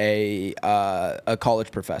playing a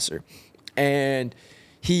college professor, and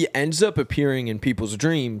he ends up appearing in people's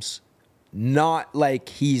dreams, not like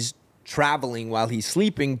he's traveling while he's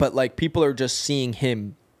sleeping, but like people are just seeing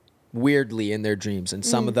him weirdly in their dreams, and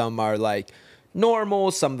some of them are like normal,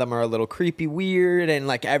 some of them are a little creepy, weird, and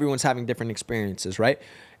like everyone's having different experiences, right?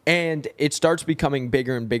 And it starts becoming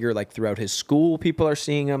bigger and bigger, like throughout his school, people are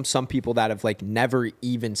seeing him. Some people that have like never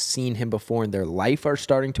even seen him before in their life are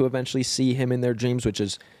starting to eventually see him in their dreams, which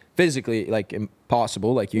is physically like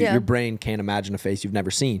impossible. Like Yeah. your brain can't imagine a face you've never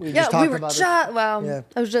seen. Yeah, talked we were about it. shot. Wow. Yeah.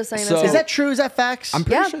 I was just saying So- that. Is that true? Is that facts? I'm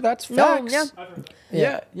pretty Yeah. sure that's No, facts.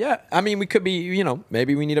 yeah. Yeah. I mean, we could be, you know,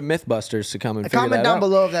 maybe we need a Mythbusters to come and figure Comment that down out.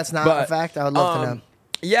 below if that's not a fact. I would love to know.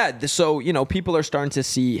 Yeah, so, you know, people are starting to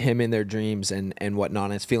see him in their dreams and whatnot,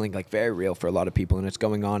 and it's feeling like very real for a lot of people, and it's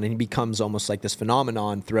going on, and he becomes almost like this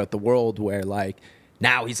phenomenon throughout the world where like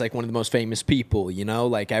now he's like one of the most famous people, you know,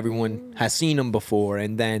 like everyone has seen him before.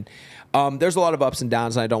 And then there's a lot of ups and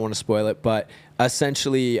downs, and I don't want to spoil it, but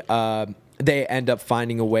essentially they end up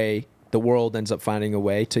finding a way, the world ends up finding a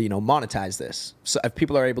way to, you know, monetize this. So if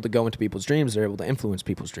people are able to go into people's dreams, they're able to influence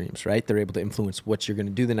people's dreams, right? They're able to influence what you're going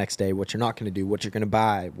to do the next day, what you're not going to do, what you're going to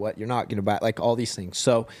buy, what you're not going to buy, like all these things.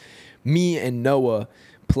 So me and Noah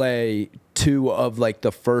play two of like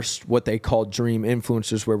the first, what they call dream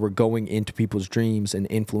influencers, where we're going into people's dreams and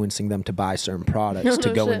influencing them to buy certain products, to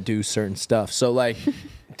No go shit. and do certain stuff. So like,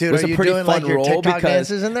 Dude, it was are a you pretty doing, fun like, your role TikTok because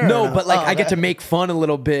dances in there or no, no? but like Oh, I get to that- make fun a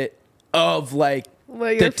little bit of like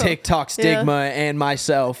Where the you're from. TikTok stigma and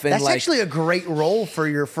myself, and That's like actually a great role for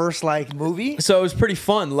your first like movie. so it was pretty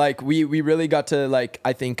fun. Like we really got to like,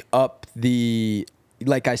 I think, up the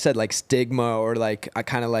like I said, like stigma or like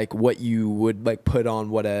kind of like what you would like put on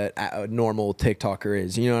what a normal TikToker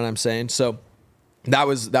is. You know what I'm saying? So that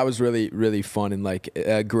was really, really fun and like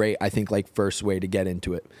a great, I think, like first way to get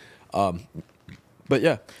into it. But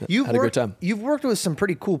yeah, had a great time. You've worked with some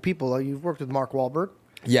pretty cool people. You've worked with Mark Wahlberg.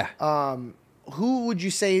 Yeah. Who would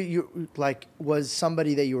you say you like was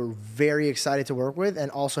somebody that you were very excited to work with and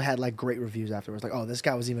also had like great reviews afterwards? Like, oh, this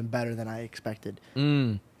guy was even better than I expected.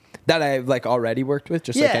 That I've like already worked with,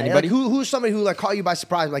 just like anybody. Like who's somebody who like caught you by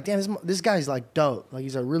surprise? Like, damn, this guy's like dope. Like,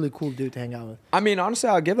 he's a really cool dude to hang out with. I mean, honestly,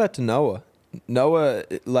 I'll give that to Noah. Noah,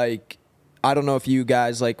 like, I don't know if you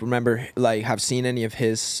guys like remember, like, have seen any of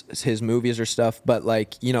his movies or stuff, but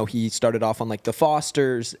like, you know, he started off on like The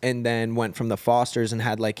Fosters and then went from The Fosters and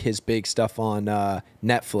had like his big stuff on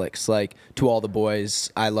Netflix, like To All the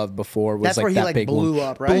Boys I Loved Before was That's like where he, that like, big blew one.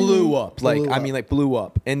 up, right? Blew up, like Blew I up. mean, like blew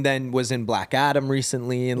up, and then was in Black Adam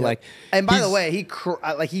recently, and like. And by the he's- way,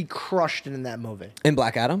 he crushed it in that movie. in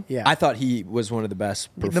Black Adam, Yeah. I thought he was one of the best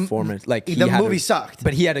performers. Like the he had movie sucked,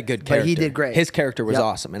 but he had a good but character. he did great. His character was Yep.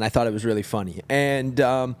 awesome, and I thought it was really funny. And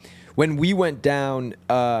when we went down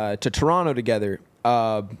to Toronto together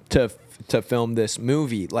to film this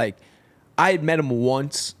movie, like I had met him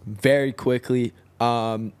once, very quickly,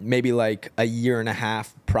 maybe like a year and a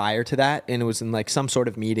half prior to that, and it was in like some sort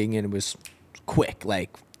of meeting, and it was quick, like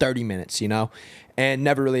 30 minutes, you know, and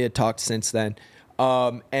never really had talked since then.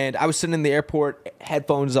 And I was sitting in the airport,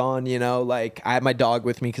 headphones on, you know, like I had my dog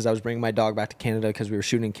with me because I was bringing my dog back to Canada because we were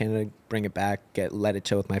shooting in Canada, bring it back, let it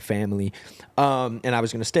chill with my family. And I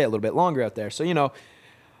was going to stay a little bit longer out there. So, you know,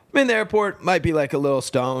 I'm in the airport, might be like a little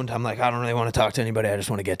stoned. I'm like, I don't really want to talk to anybody. I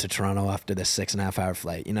just want to get to Toronto after this 6.5 hour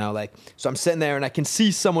flight, you know, like, so I'm sitting there and I can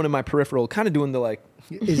see someone in my peripheral kind of doing the like,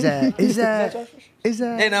 Is that?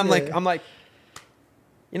 and I'm like,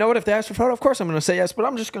 you know what? If they ask for a photo, of course I'm going to say yes. But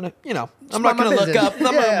I'm just going to, you know, I'm not mind going my to look up. business.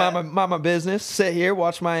 I'm Yeah. going to mind my business. Sit here,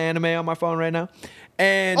 watch my anime on my phone right now.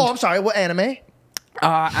 And Oh, I'm sorry. What anime?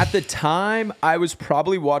 at the time, I was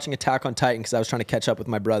probably watching Attack on Titan because I was trying to catch up with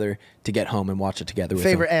my brother to get home and watch it together with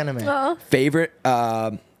Favorite him. anime? Favorite?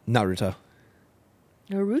 Naruto,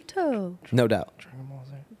 Naruto. no doubt.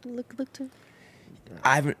 Look to.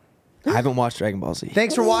 I haven't watched Dragon Ball Z.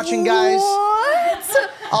 Thanks for watching, guys. What?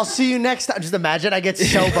 I'll see you next time. Just imagine I get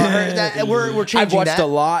so butthurt that we're changing I've watched that. a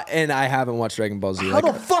lot, and I haven't watched Dragon Ball Z. How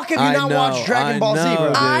the fuck have you not watched Dragon Ball Z, bro?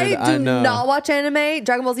 dude, I do know. not watch anime.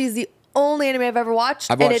 Dragon Ball Z is the only anime I've ever watched.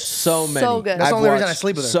 I've and watched it's so many. So good. That's the I've only reason I watched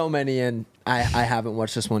sleep with her. so many, and I haven't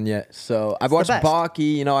watched this one yet. So I've watched best.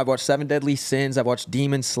 Baki, you know, I've watched Seven Deadly Sins, I've watched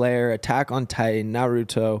Demon Slayer, Attack on Titan,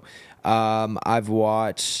 Naruto. I've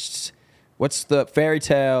watched what's the Fairy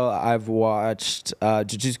Tale? I've watched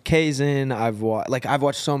Jujutsu Kaisen. I've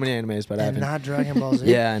watched so many animes, but I And haven't. not Dragon Ball Z.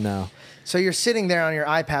 Yeah, I know. So you're sitting there on your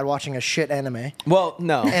iPad watching a shit anime. Well,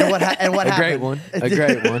 no. And what a great happened? one. A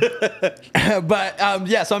great one. But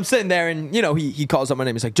yeah, so I'm sitting there and, you know, he calls up my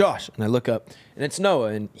name. He's like, Josh. And I look up and it's Noah.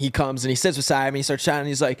 And he comes and he sits beside me. He starts chatting.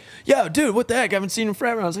 He's like, yo, dude, what the heck? I haven't seen him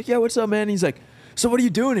forever. And I was like, yeah, what's up, man? And he's like, so what are you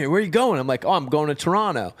doing here? Where are you going? I'm like, oh, I'm going to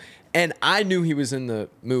Toronto. And I knew he was in the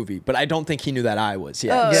movie, but I don't think he knew that I was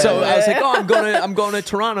yet. Oh, So yeah. I was like, oh, I'm going to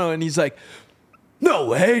Toronto. And he's like, no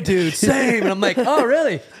way, dude, same. And I'm like, oh,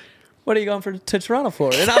 really? What are you going to Toronto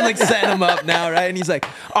for? And I'm like setting him up now, right? And he's like,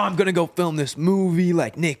 oh, I'm going to go film this movie,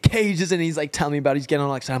 like Nick Cage's. And he's like telling me about he's getting on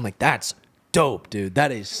like, I'm like, that's dope, dude.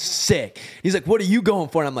 That is sick. He's like, what are you going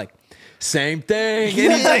for? And I'm like, same thing. And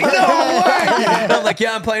he's like, no way. And I'm like,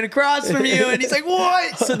 yeah, I'm playing across from you. And he's like,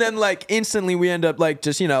 what? So then like instantly we end up like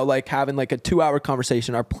just, you know, like having like a 2-hour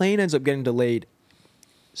conversation. Our plane ends up getting delayed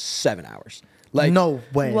 7 hours. Like, No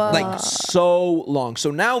way. Wow. like so long. So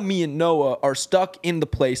now me and Noah are stuck in the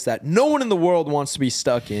place that no one in the world wants to be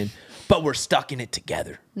stuck in, but we're stuck in it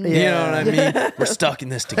together. You know what I mean? We're stuck in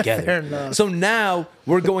this together. Fair enough. So now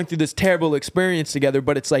we're going through this terrible experience together,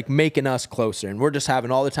 but it's like making us closer, and we're just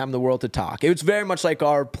having all the time in the world to talk. It was very much like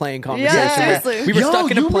our plane conversation. where seriously. We were Yo,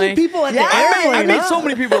 stuck in you a plane. meet people at the Yeah. I airplane. made huh? so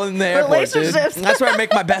many people in the airport, dude. Relationships. That's where I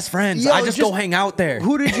make my best friends. Yo, I just go just- hang out there.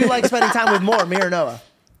 Who did you like spending time with more, me or Noah?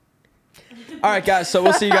 All right, guys. So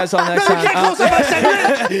we'll see you guys on next time.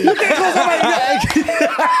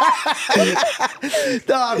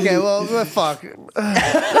 Okay, well, fuck.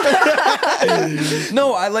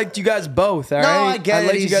 No, I liked you guys both. All right, No, I get it.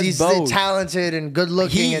 liked you guys He's both. talented and good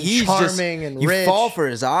looking and he's charming just, and you rich. fall for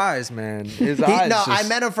his eyes, man. His eyes. No, just, I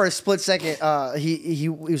met him for a split second. He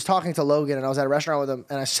was talking to Logan, and I was at a restaurant with him,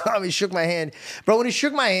 and I saw him. He shook my hand, bro. When he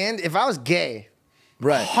shook my hand, if I was gay,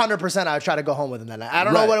 Right. 100% I would try to go home with him that night. I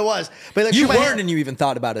don't know what it was, but like You shoot my weren't, hand- and you even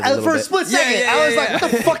thought about it a little for a bit. split second, I was like,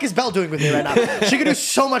 "What the fuck is Belle doing with me right now? She could do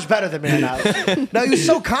so much better than me right now." No, he was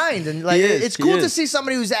so kind, and like He is, it's he cool to is. see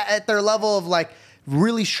somebody who's at their level of like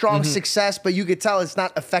really strong success, but you could tell it's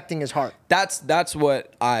not affecting his heart. That's why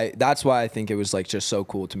I think it was like just so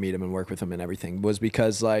cool to meet him and work with him and everything, was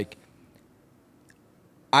because like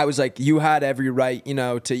I was like, you had every right, you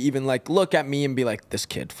know, to even like look at me and be like, this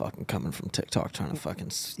kid fucking coming from TikTok trying to fucking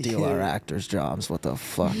steal our actors' jobs. What the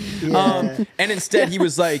fuck? And instead he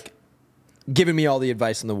was like giving me all the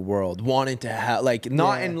advice in the world, wanting to have like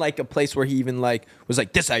not in like a place where he even like was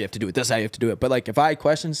like, this is how you have to do it, this is how you have to do it. But like if I had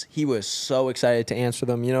questions, he was so excited to answer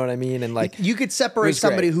them. You know what I mean? And like You could it separate was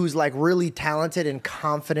somebody great. who's like really talented and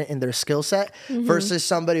confident in their skill set versus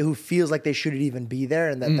somebody who feels like they shouldn't even be there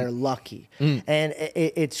and that they're lucky. And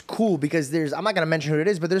it's cool because I'm not going to mention who it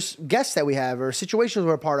is, but there's guests that we have or situations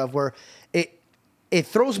we're a part of where it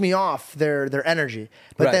throws me off their energy.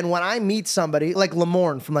 But Right. then when I meet somebody like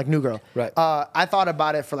Lamorne from like New Girl, Right. I thought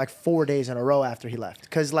about it for like 4 days in a row after he left.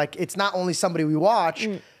 Because like it's not only somebody we watch,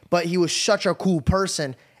 but he was such a cool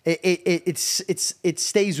person. It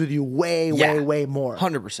stays with you way more.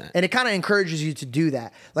 100%. And it kind of encourages you to do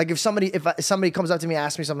that. Like if somebody comes up to me and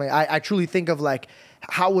asks me something, I truly think of like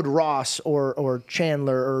how would Ross or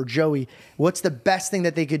Chandler or Joey, what's the best thing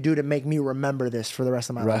that they could do to make me remember this for the rest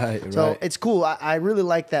of my life? Right, So right. it's cool. I really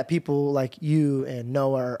like that people like you and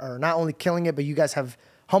Noah are not only killing it, but you guys have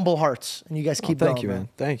humble hearts and you guys keep Thank going, you, man.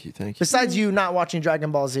 Thank you. Besides you not watching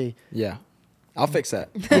Dragon Ball Z. Yeah. I'll fix that.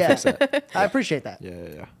 Yeah. I appreciate that.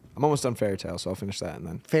 Yeah. I'm almost done Fairy Tale, so I'll finish that and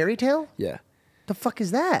then Fairy Tale? yeah. The fuck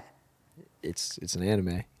is that? It's an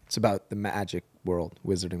anime. It's about the magic world,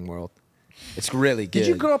 wizarding world. It's really good. Did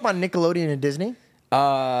you grow up on Nickelodeon and Disney?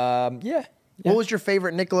 Yeah. What was your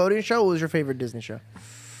favorite Nickelodeon show? What was your favorite Disney show?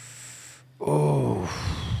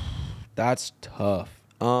 That's tough.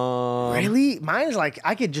 Really? Mine's like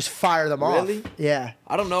I could just fire them off. Really? Yeah.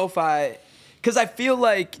 I don't know if because I feel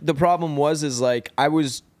like the problem is like I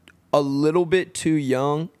was a little bit too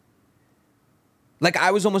young. Like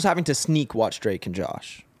I was almost having to sneak watch Drake and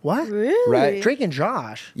Josh. What? Really? Right. Drake and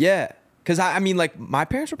Josh. Yeah. Because I mean, like my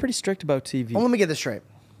parents were pretty strict about TV. Well, let me get this straight.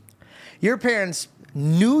 Your parents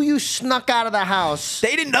knew you snuck out of the house.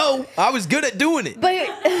 They didn't know I was good at doing it.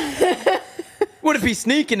 But Wouldn't be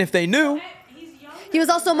sneaking if they knew. He's young. he was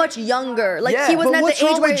also much younger. Like Yeah, he But wasn't at what's the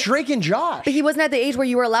age wrong where with Drake and Josh? but he wasn't at the age where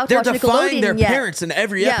you were allowed to They're watch defying Nickelodeon their yet. parents in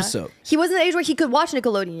every episode. He wasn't at the age where he could watch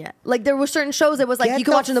Nickelodeon yet. Like there were certain shows that was like you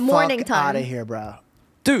could watch in the morning time. Out of here, bro.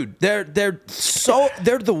 Dude, they're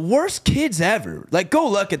the worst kids ever. Like, go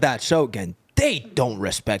look at that show again. They don't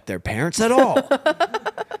respect their parents at all.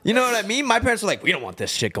 You know what I mean? My parents were like, we don't want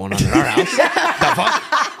this shit going on in our house. The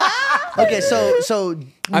fuck? Okay, so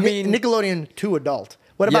I mean- Nickelodeon to adult.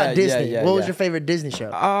 What about Yeah, Disney? yeah, What was yeah. your favorite Disney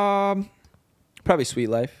show? Probably Sweet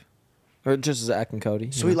Life. Or just Zach and Cody.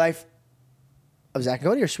 you Sweet know? Life of Zach and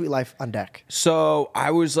Cody or Sweet Life on Deck? So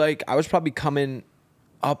I was probably coming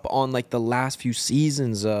up on like the last few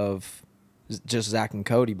seasons of just Zach and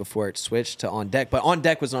Cody before it switched to On Deck. But On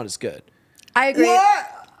Deck was not as good. I agree.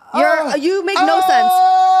 What? You make no sense.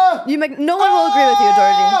 You make no one will agree with you,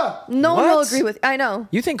 Georgie. No one will What? agree with. I know.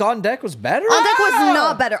 You think On Deck was better? On Deck was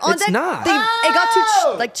not better. On It's Deck, not. it got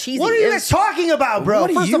too like cheesy. What are It you was- guys talking about, bro?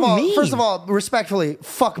 What do you mean? First of all, respectfully,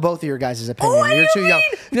 fuck both of your guys' opinion. What do You're you too young.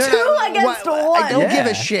 mean? Two against one. I don't Yeah.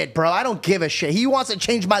 give a shit, bro. I don't give a shit. He wants to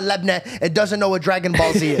change my Labneh and doesn't know what Dragon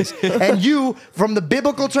Ball Z is. And you, from the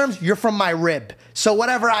biblical terms, you're from my rib. So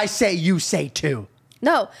whatever I say, you say too.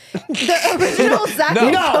 No, the original Zach No,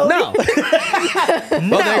 and Cody. no.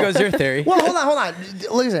 Well, there goes your theory. Well, hold on.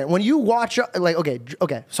 Listen, when you watch, like,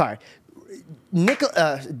 okay, sorry.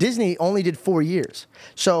 Disney only did 4 years.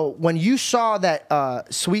 So when you saw that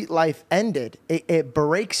Sweet Life ended, it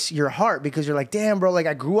breaks your heart because you're like, damn, bro, like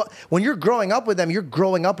I grew up. When you're growing up with them, you're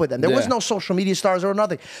growing up with them. There was Yeah. no social media stars or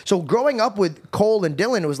nothing. So growing up with Cole and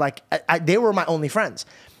Dylan, it was like, they were my only friends.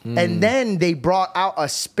 And then they brought out a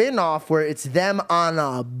spin-off where it's them on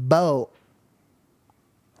a boat.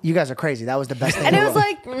 You guys are crazy. That was the best thing. And in it the was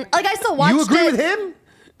world. like I still watched You agree it. with him?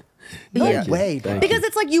 No Yeah. way, bro. Thank Because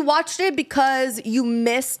it's like you watched it because you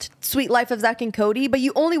missed Sweet Life of Zach and Cody, but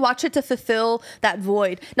you only watched it to fulfill that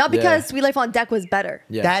void. Not because Yeah. Sweet Life on Deck was better.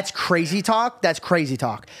 Yeah. That's crazy talk. That's crazy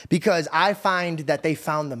talk. Because I find that they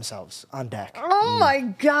found themselves on Deck. Oh my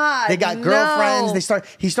God. They got no. girlfriends.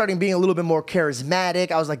 He's starting being a little bit more charismatic.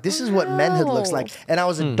 I was like, this is what manhood looks like. And I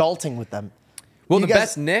was adulting with them. Well, You the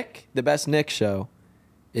guys- best Nick show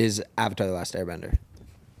is Avatar: The Last Airbender.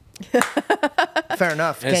 Fair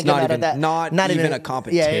enough. And it's Can't get not mad even at that. not even a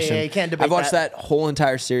competition. Yeah, you can't debate I've watched that whole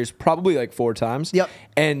entire series probably like 4 times. Yep.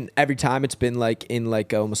 And every time it's been like in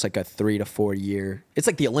like almost like a 3 to 4 year. It's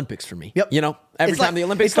like the Olympics for me. Yep. You know, every It's time like- the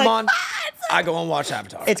Olympics it's come like- on, I go and watch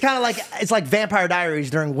Avatar. It's kind of like Vampire Diaries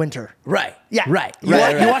during winter. right. Yeah. Right. You,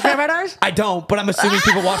 right, you watch Vampire Diaries? I don't, but I'm assuming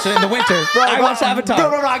people watch it in the winter. I watch Avatar.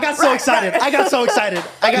 Bro, I got so excited. I got so excited.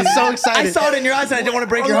 I saw it in your eyes and I didn't want to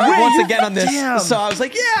break your heart Ray, once you- again on this. damn. So I was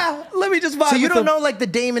like, yeah, let me just vibe So you with don't them. know like the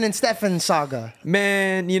Damon and Stefan saga?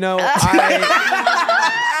 Man, you know,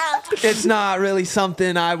 it's not really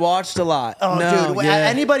something I watched a lot. Oh, no, dude. yeah.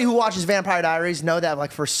 Anybody who watches Vampire Diaries know that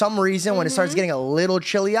like for some reason when it starts getting a little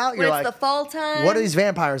chilly out, When you're it's like, the fall time. what are these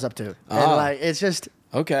vampires up to? And Oh. like it's just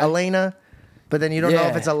Okay. Elena, but then you don't know Yeah.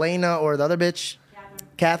 if it's Elena or the other bitch,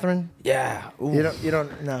 Catherine. Yeah. Ooh, You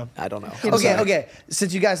don't know. I don't know. Okay.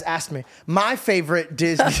 Since you guys asked me, my favorite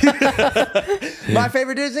Disney, my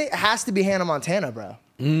favorite Disney has to be Hannah Montana, bro.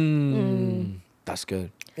 That's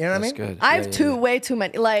good. You know what I That's mean? good. I Yeah, have yeah, way too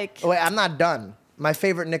many. Like, Oh, wait, I'm not done. My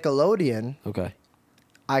favorite Nickelodeon, yeah. Okay.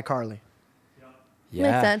 iCarly.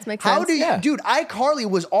 Yeah. makes sense. How do you, Yeah. dude? iCarly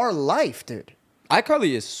was our life, dude.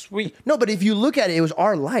 iCarly is sweet. No, but if you look at it, it was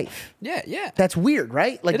our life. Yeah, yeah. That's weird,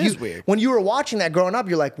 right? Like It is weird. When you were watching that growing up,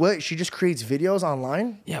 you're like, "What? She just creates videos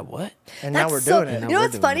online?" Yeah, what? And now That's we're so, doing it. You Now know we're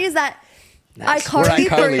what's doing funny it. is that We're iCarly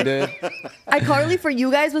iCarly, for dude. iCarly for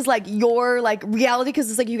you guys was like your like reality because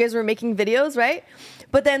it's like you guys were making videos, right?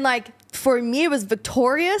 But then like for me it was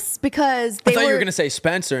Victorious because I they thought were you were gonna say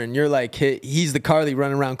Spencer, and you're like, he's the Carly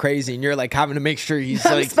running around crazy, and you're like having to make sure he's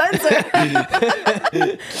I'm like, Spencer.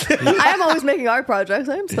 I am always making art projects.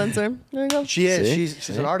 I am Spencer. There you go. She is. See?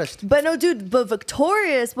 She's an artist. But no, dude, but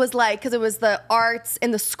Victorious was like, because it was the arts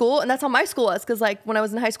in the school, and that's how my school was. Because like when I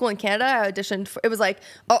was in high school in Canada, I auditioned for, it was like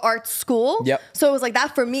an art school. Yep. So it was like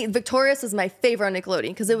that for me. Victorious was my favorite on Nickelodeon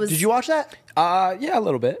because it was. Did you watch that? yeah, a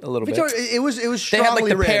little bit. Victoria, it was They strongly had like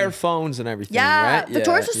the written. pair phones and everything, Yeah, right?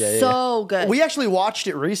 Victorious was so good. We actually watched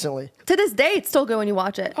it recently, To this day, it's still good when you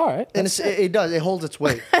watch it. All right. and it does. It holds its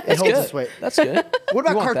weight. It holds its weight. That's good. What about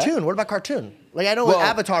You want that? cartoon? What about cartoon? Like I know Well,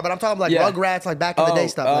 Avatar, but I'm talking like yeah. Rugrats, like back in the day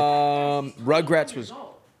stuff. Like, Rugrats was.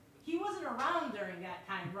 He wasn't around during that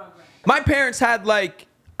time, Rugrats. My parents had like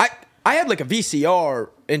I had like a VCR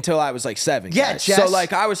until I was like 7. Yeah, guys. Jess- So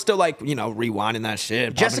like I was still like rewinding that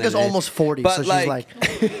shit. Jessica's bumping it in. almost 40, But so she's like,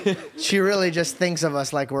 she really just thinks of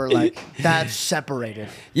us like we're like that's separated.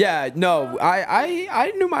 yeah, no,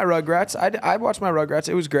 I knew my Rugrats. I watched my Rugrats.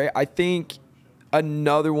 It was great. I think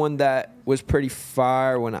another one that was pretty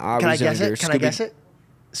fire when I Can I was guess younger. it? Can I guess it?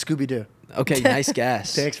 Scooby Doo. Okay, nice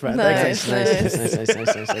guess. Thanks, Brad. Nice.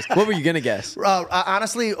 Nice. What were you gonna guess?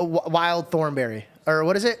 Honestly, Wild Thornberry, or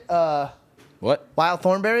what is it? What? Wild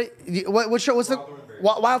Thornberry. What show? What's the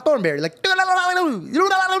Wild Thornberry? Like,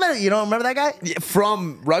 you don't remember that guy? Yeah,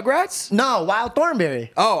 from Rugrats? No, Wild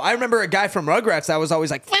Thornberry. Oh, I remember a guy from Rugrats that was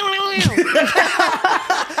always like.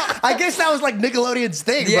 I guess that was like Nickelodeon's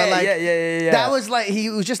thing. Yeah, but like, yeah. That was like he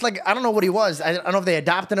was just like I don't know what he was. I don't know if they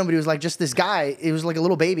adopted him, but he was like just this guy. He was like a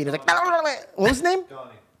little baby. And he was like, what was his name?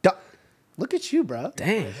 Donnie. Look at you, bro.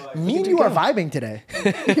 Dang. Me and you are vibing today.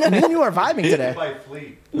 Me and you are vibing today. By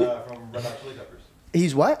Flea from Red Hot Chili Peppers.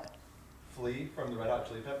 He's what? Flea from the Red Hot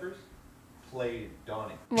Chili Peppers played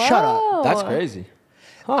Donnie. Shut up. Whoa. That's crazy.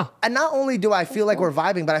 Huh. And not only do I feel like we're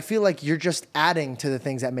vibing, but I feel like you're just adding to the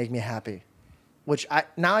things that make me happy. Which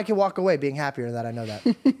now I can walk away being happier that I know that.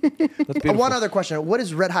 That's beautiful. One other question. What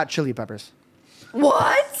is Red Hot Chili Peppers?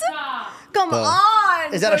 What? Come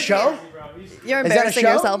on. Is that a show? You're Is that a embarrassing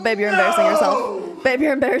show? yourself, babe. You're embarrassing yourself. Babe,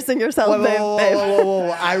 you're embarrassing yourself, Whoa, babe. whoa, whoa, babe. whoa, whoa, whoa.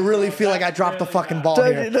 I really feel like I dropped the fucking ball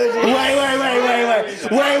here. Don't you-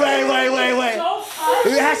 Wait.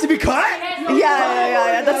 It has to be cut?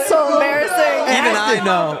 Yeah. That's so embarrassing. Even I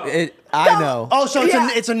know it. I know. Oh, so Yeah.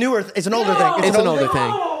 it's an older thing. It's an older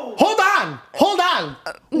thing. Hold on.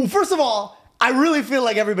 Well, first of all, I really feel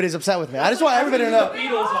like everybody's upset with me. I just want everybody to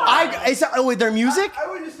know. Wait, their music? I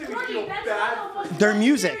wouldn't just say we feel bad. Their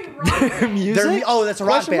music. Music? That's a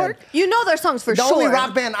rock Question band. mark? You know their songs for The sure. only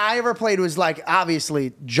rock band I ever played was like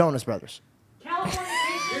obviously Jonas Brothers. California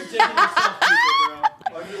You're digging yourself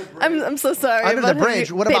deeper, bro. I'm so sorry. Under the but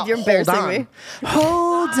Bridge. What babe, about you're Hold embarrassing On? me.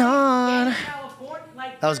 Hold on. California,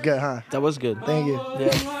 like That was good, huh? That was good. Thank you.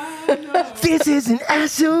 This is an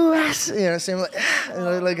SOS. You know, same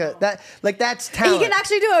like that's He talent. can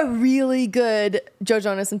actually do a really good Joe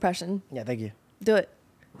Jonas impression. Yeah, thank you. Do it.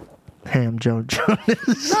 Hey, I'm Joe Jonas.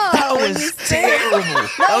 That was terrible.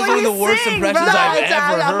 That was one of the worst sing, impressions bro. I've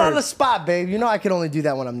ever I'm on heard. the spot, babe. You know I can only do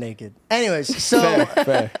that when I'm naked. Anyways, so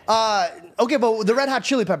Fair. okay, but the Red Hot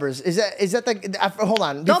Chili Peppers is that the hold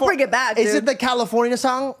on? Don't bring it back, Is dude. it the California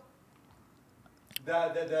song?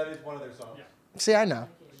 That is one of their songs. See, I know.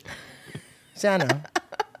 See, I know.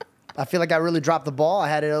 I feel like I really dropped the ball. I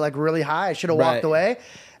had it like really high. I should have walked Right. away,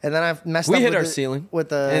 and then I messed We up. hit with our the- ceiling. with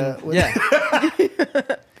the. And, With yeah,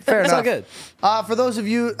 fair it's enough. all good. For those of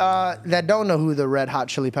you that don't know who the Red Hot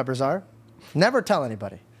Chili Peppers are, never tell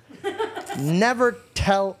anybody. Never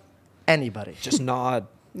tell anybody. Just nod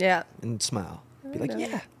Yeah. and smile. Be like,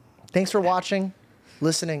 yeah. Thanks for watching,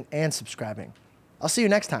 listening, and subscribing. I'll see you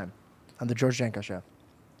next time on the George Janko Show.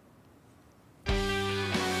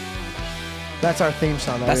 That's our theme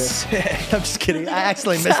song. That's sick. I'm just kidding. I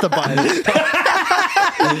accidentally missed the button.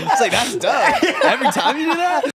 It's like, that's dope. Every time you do that?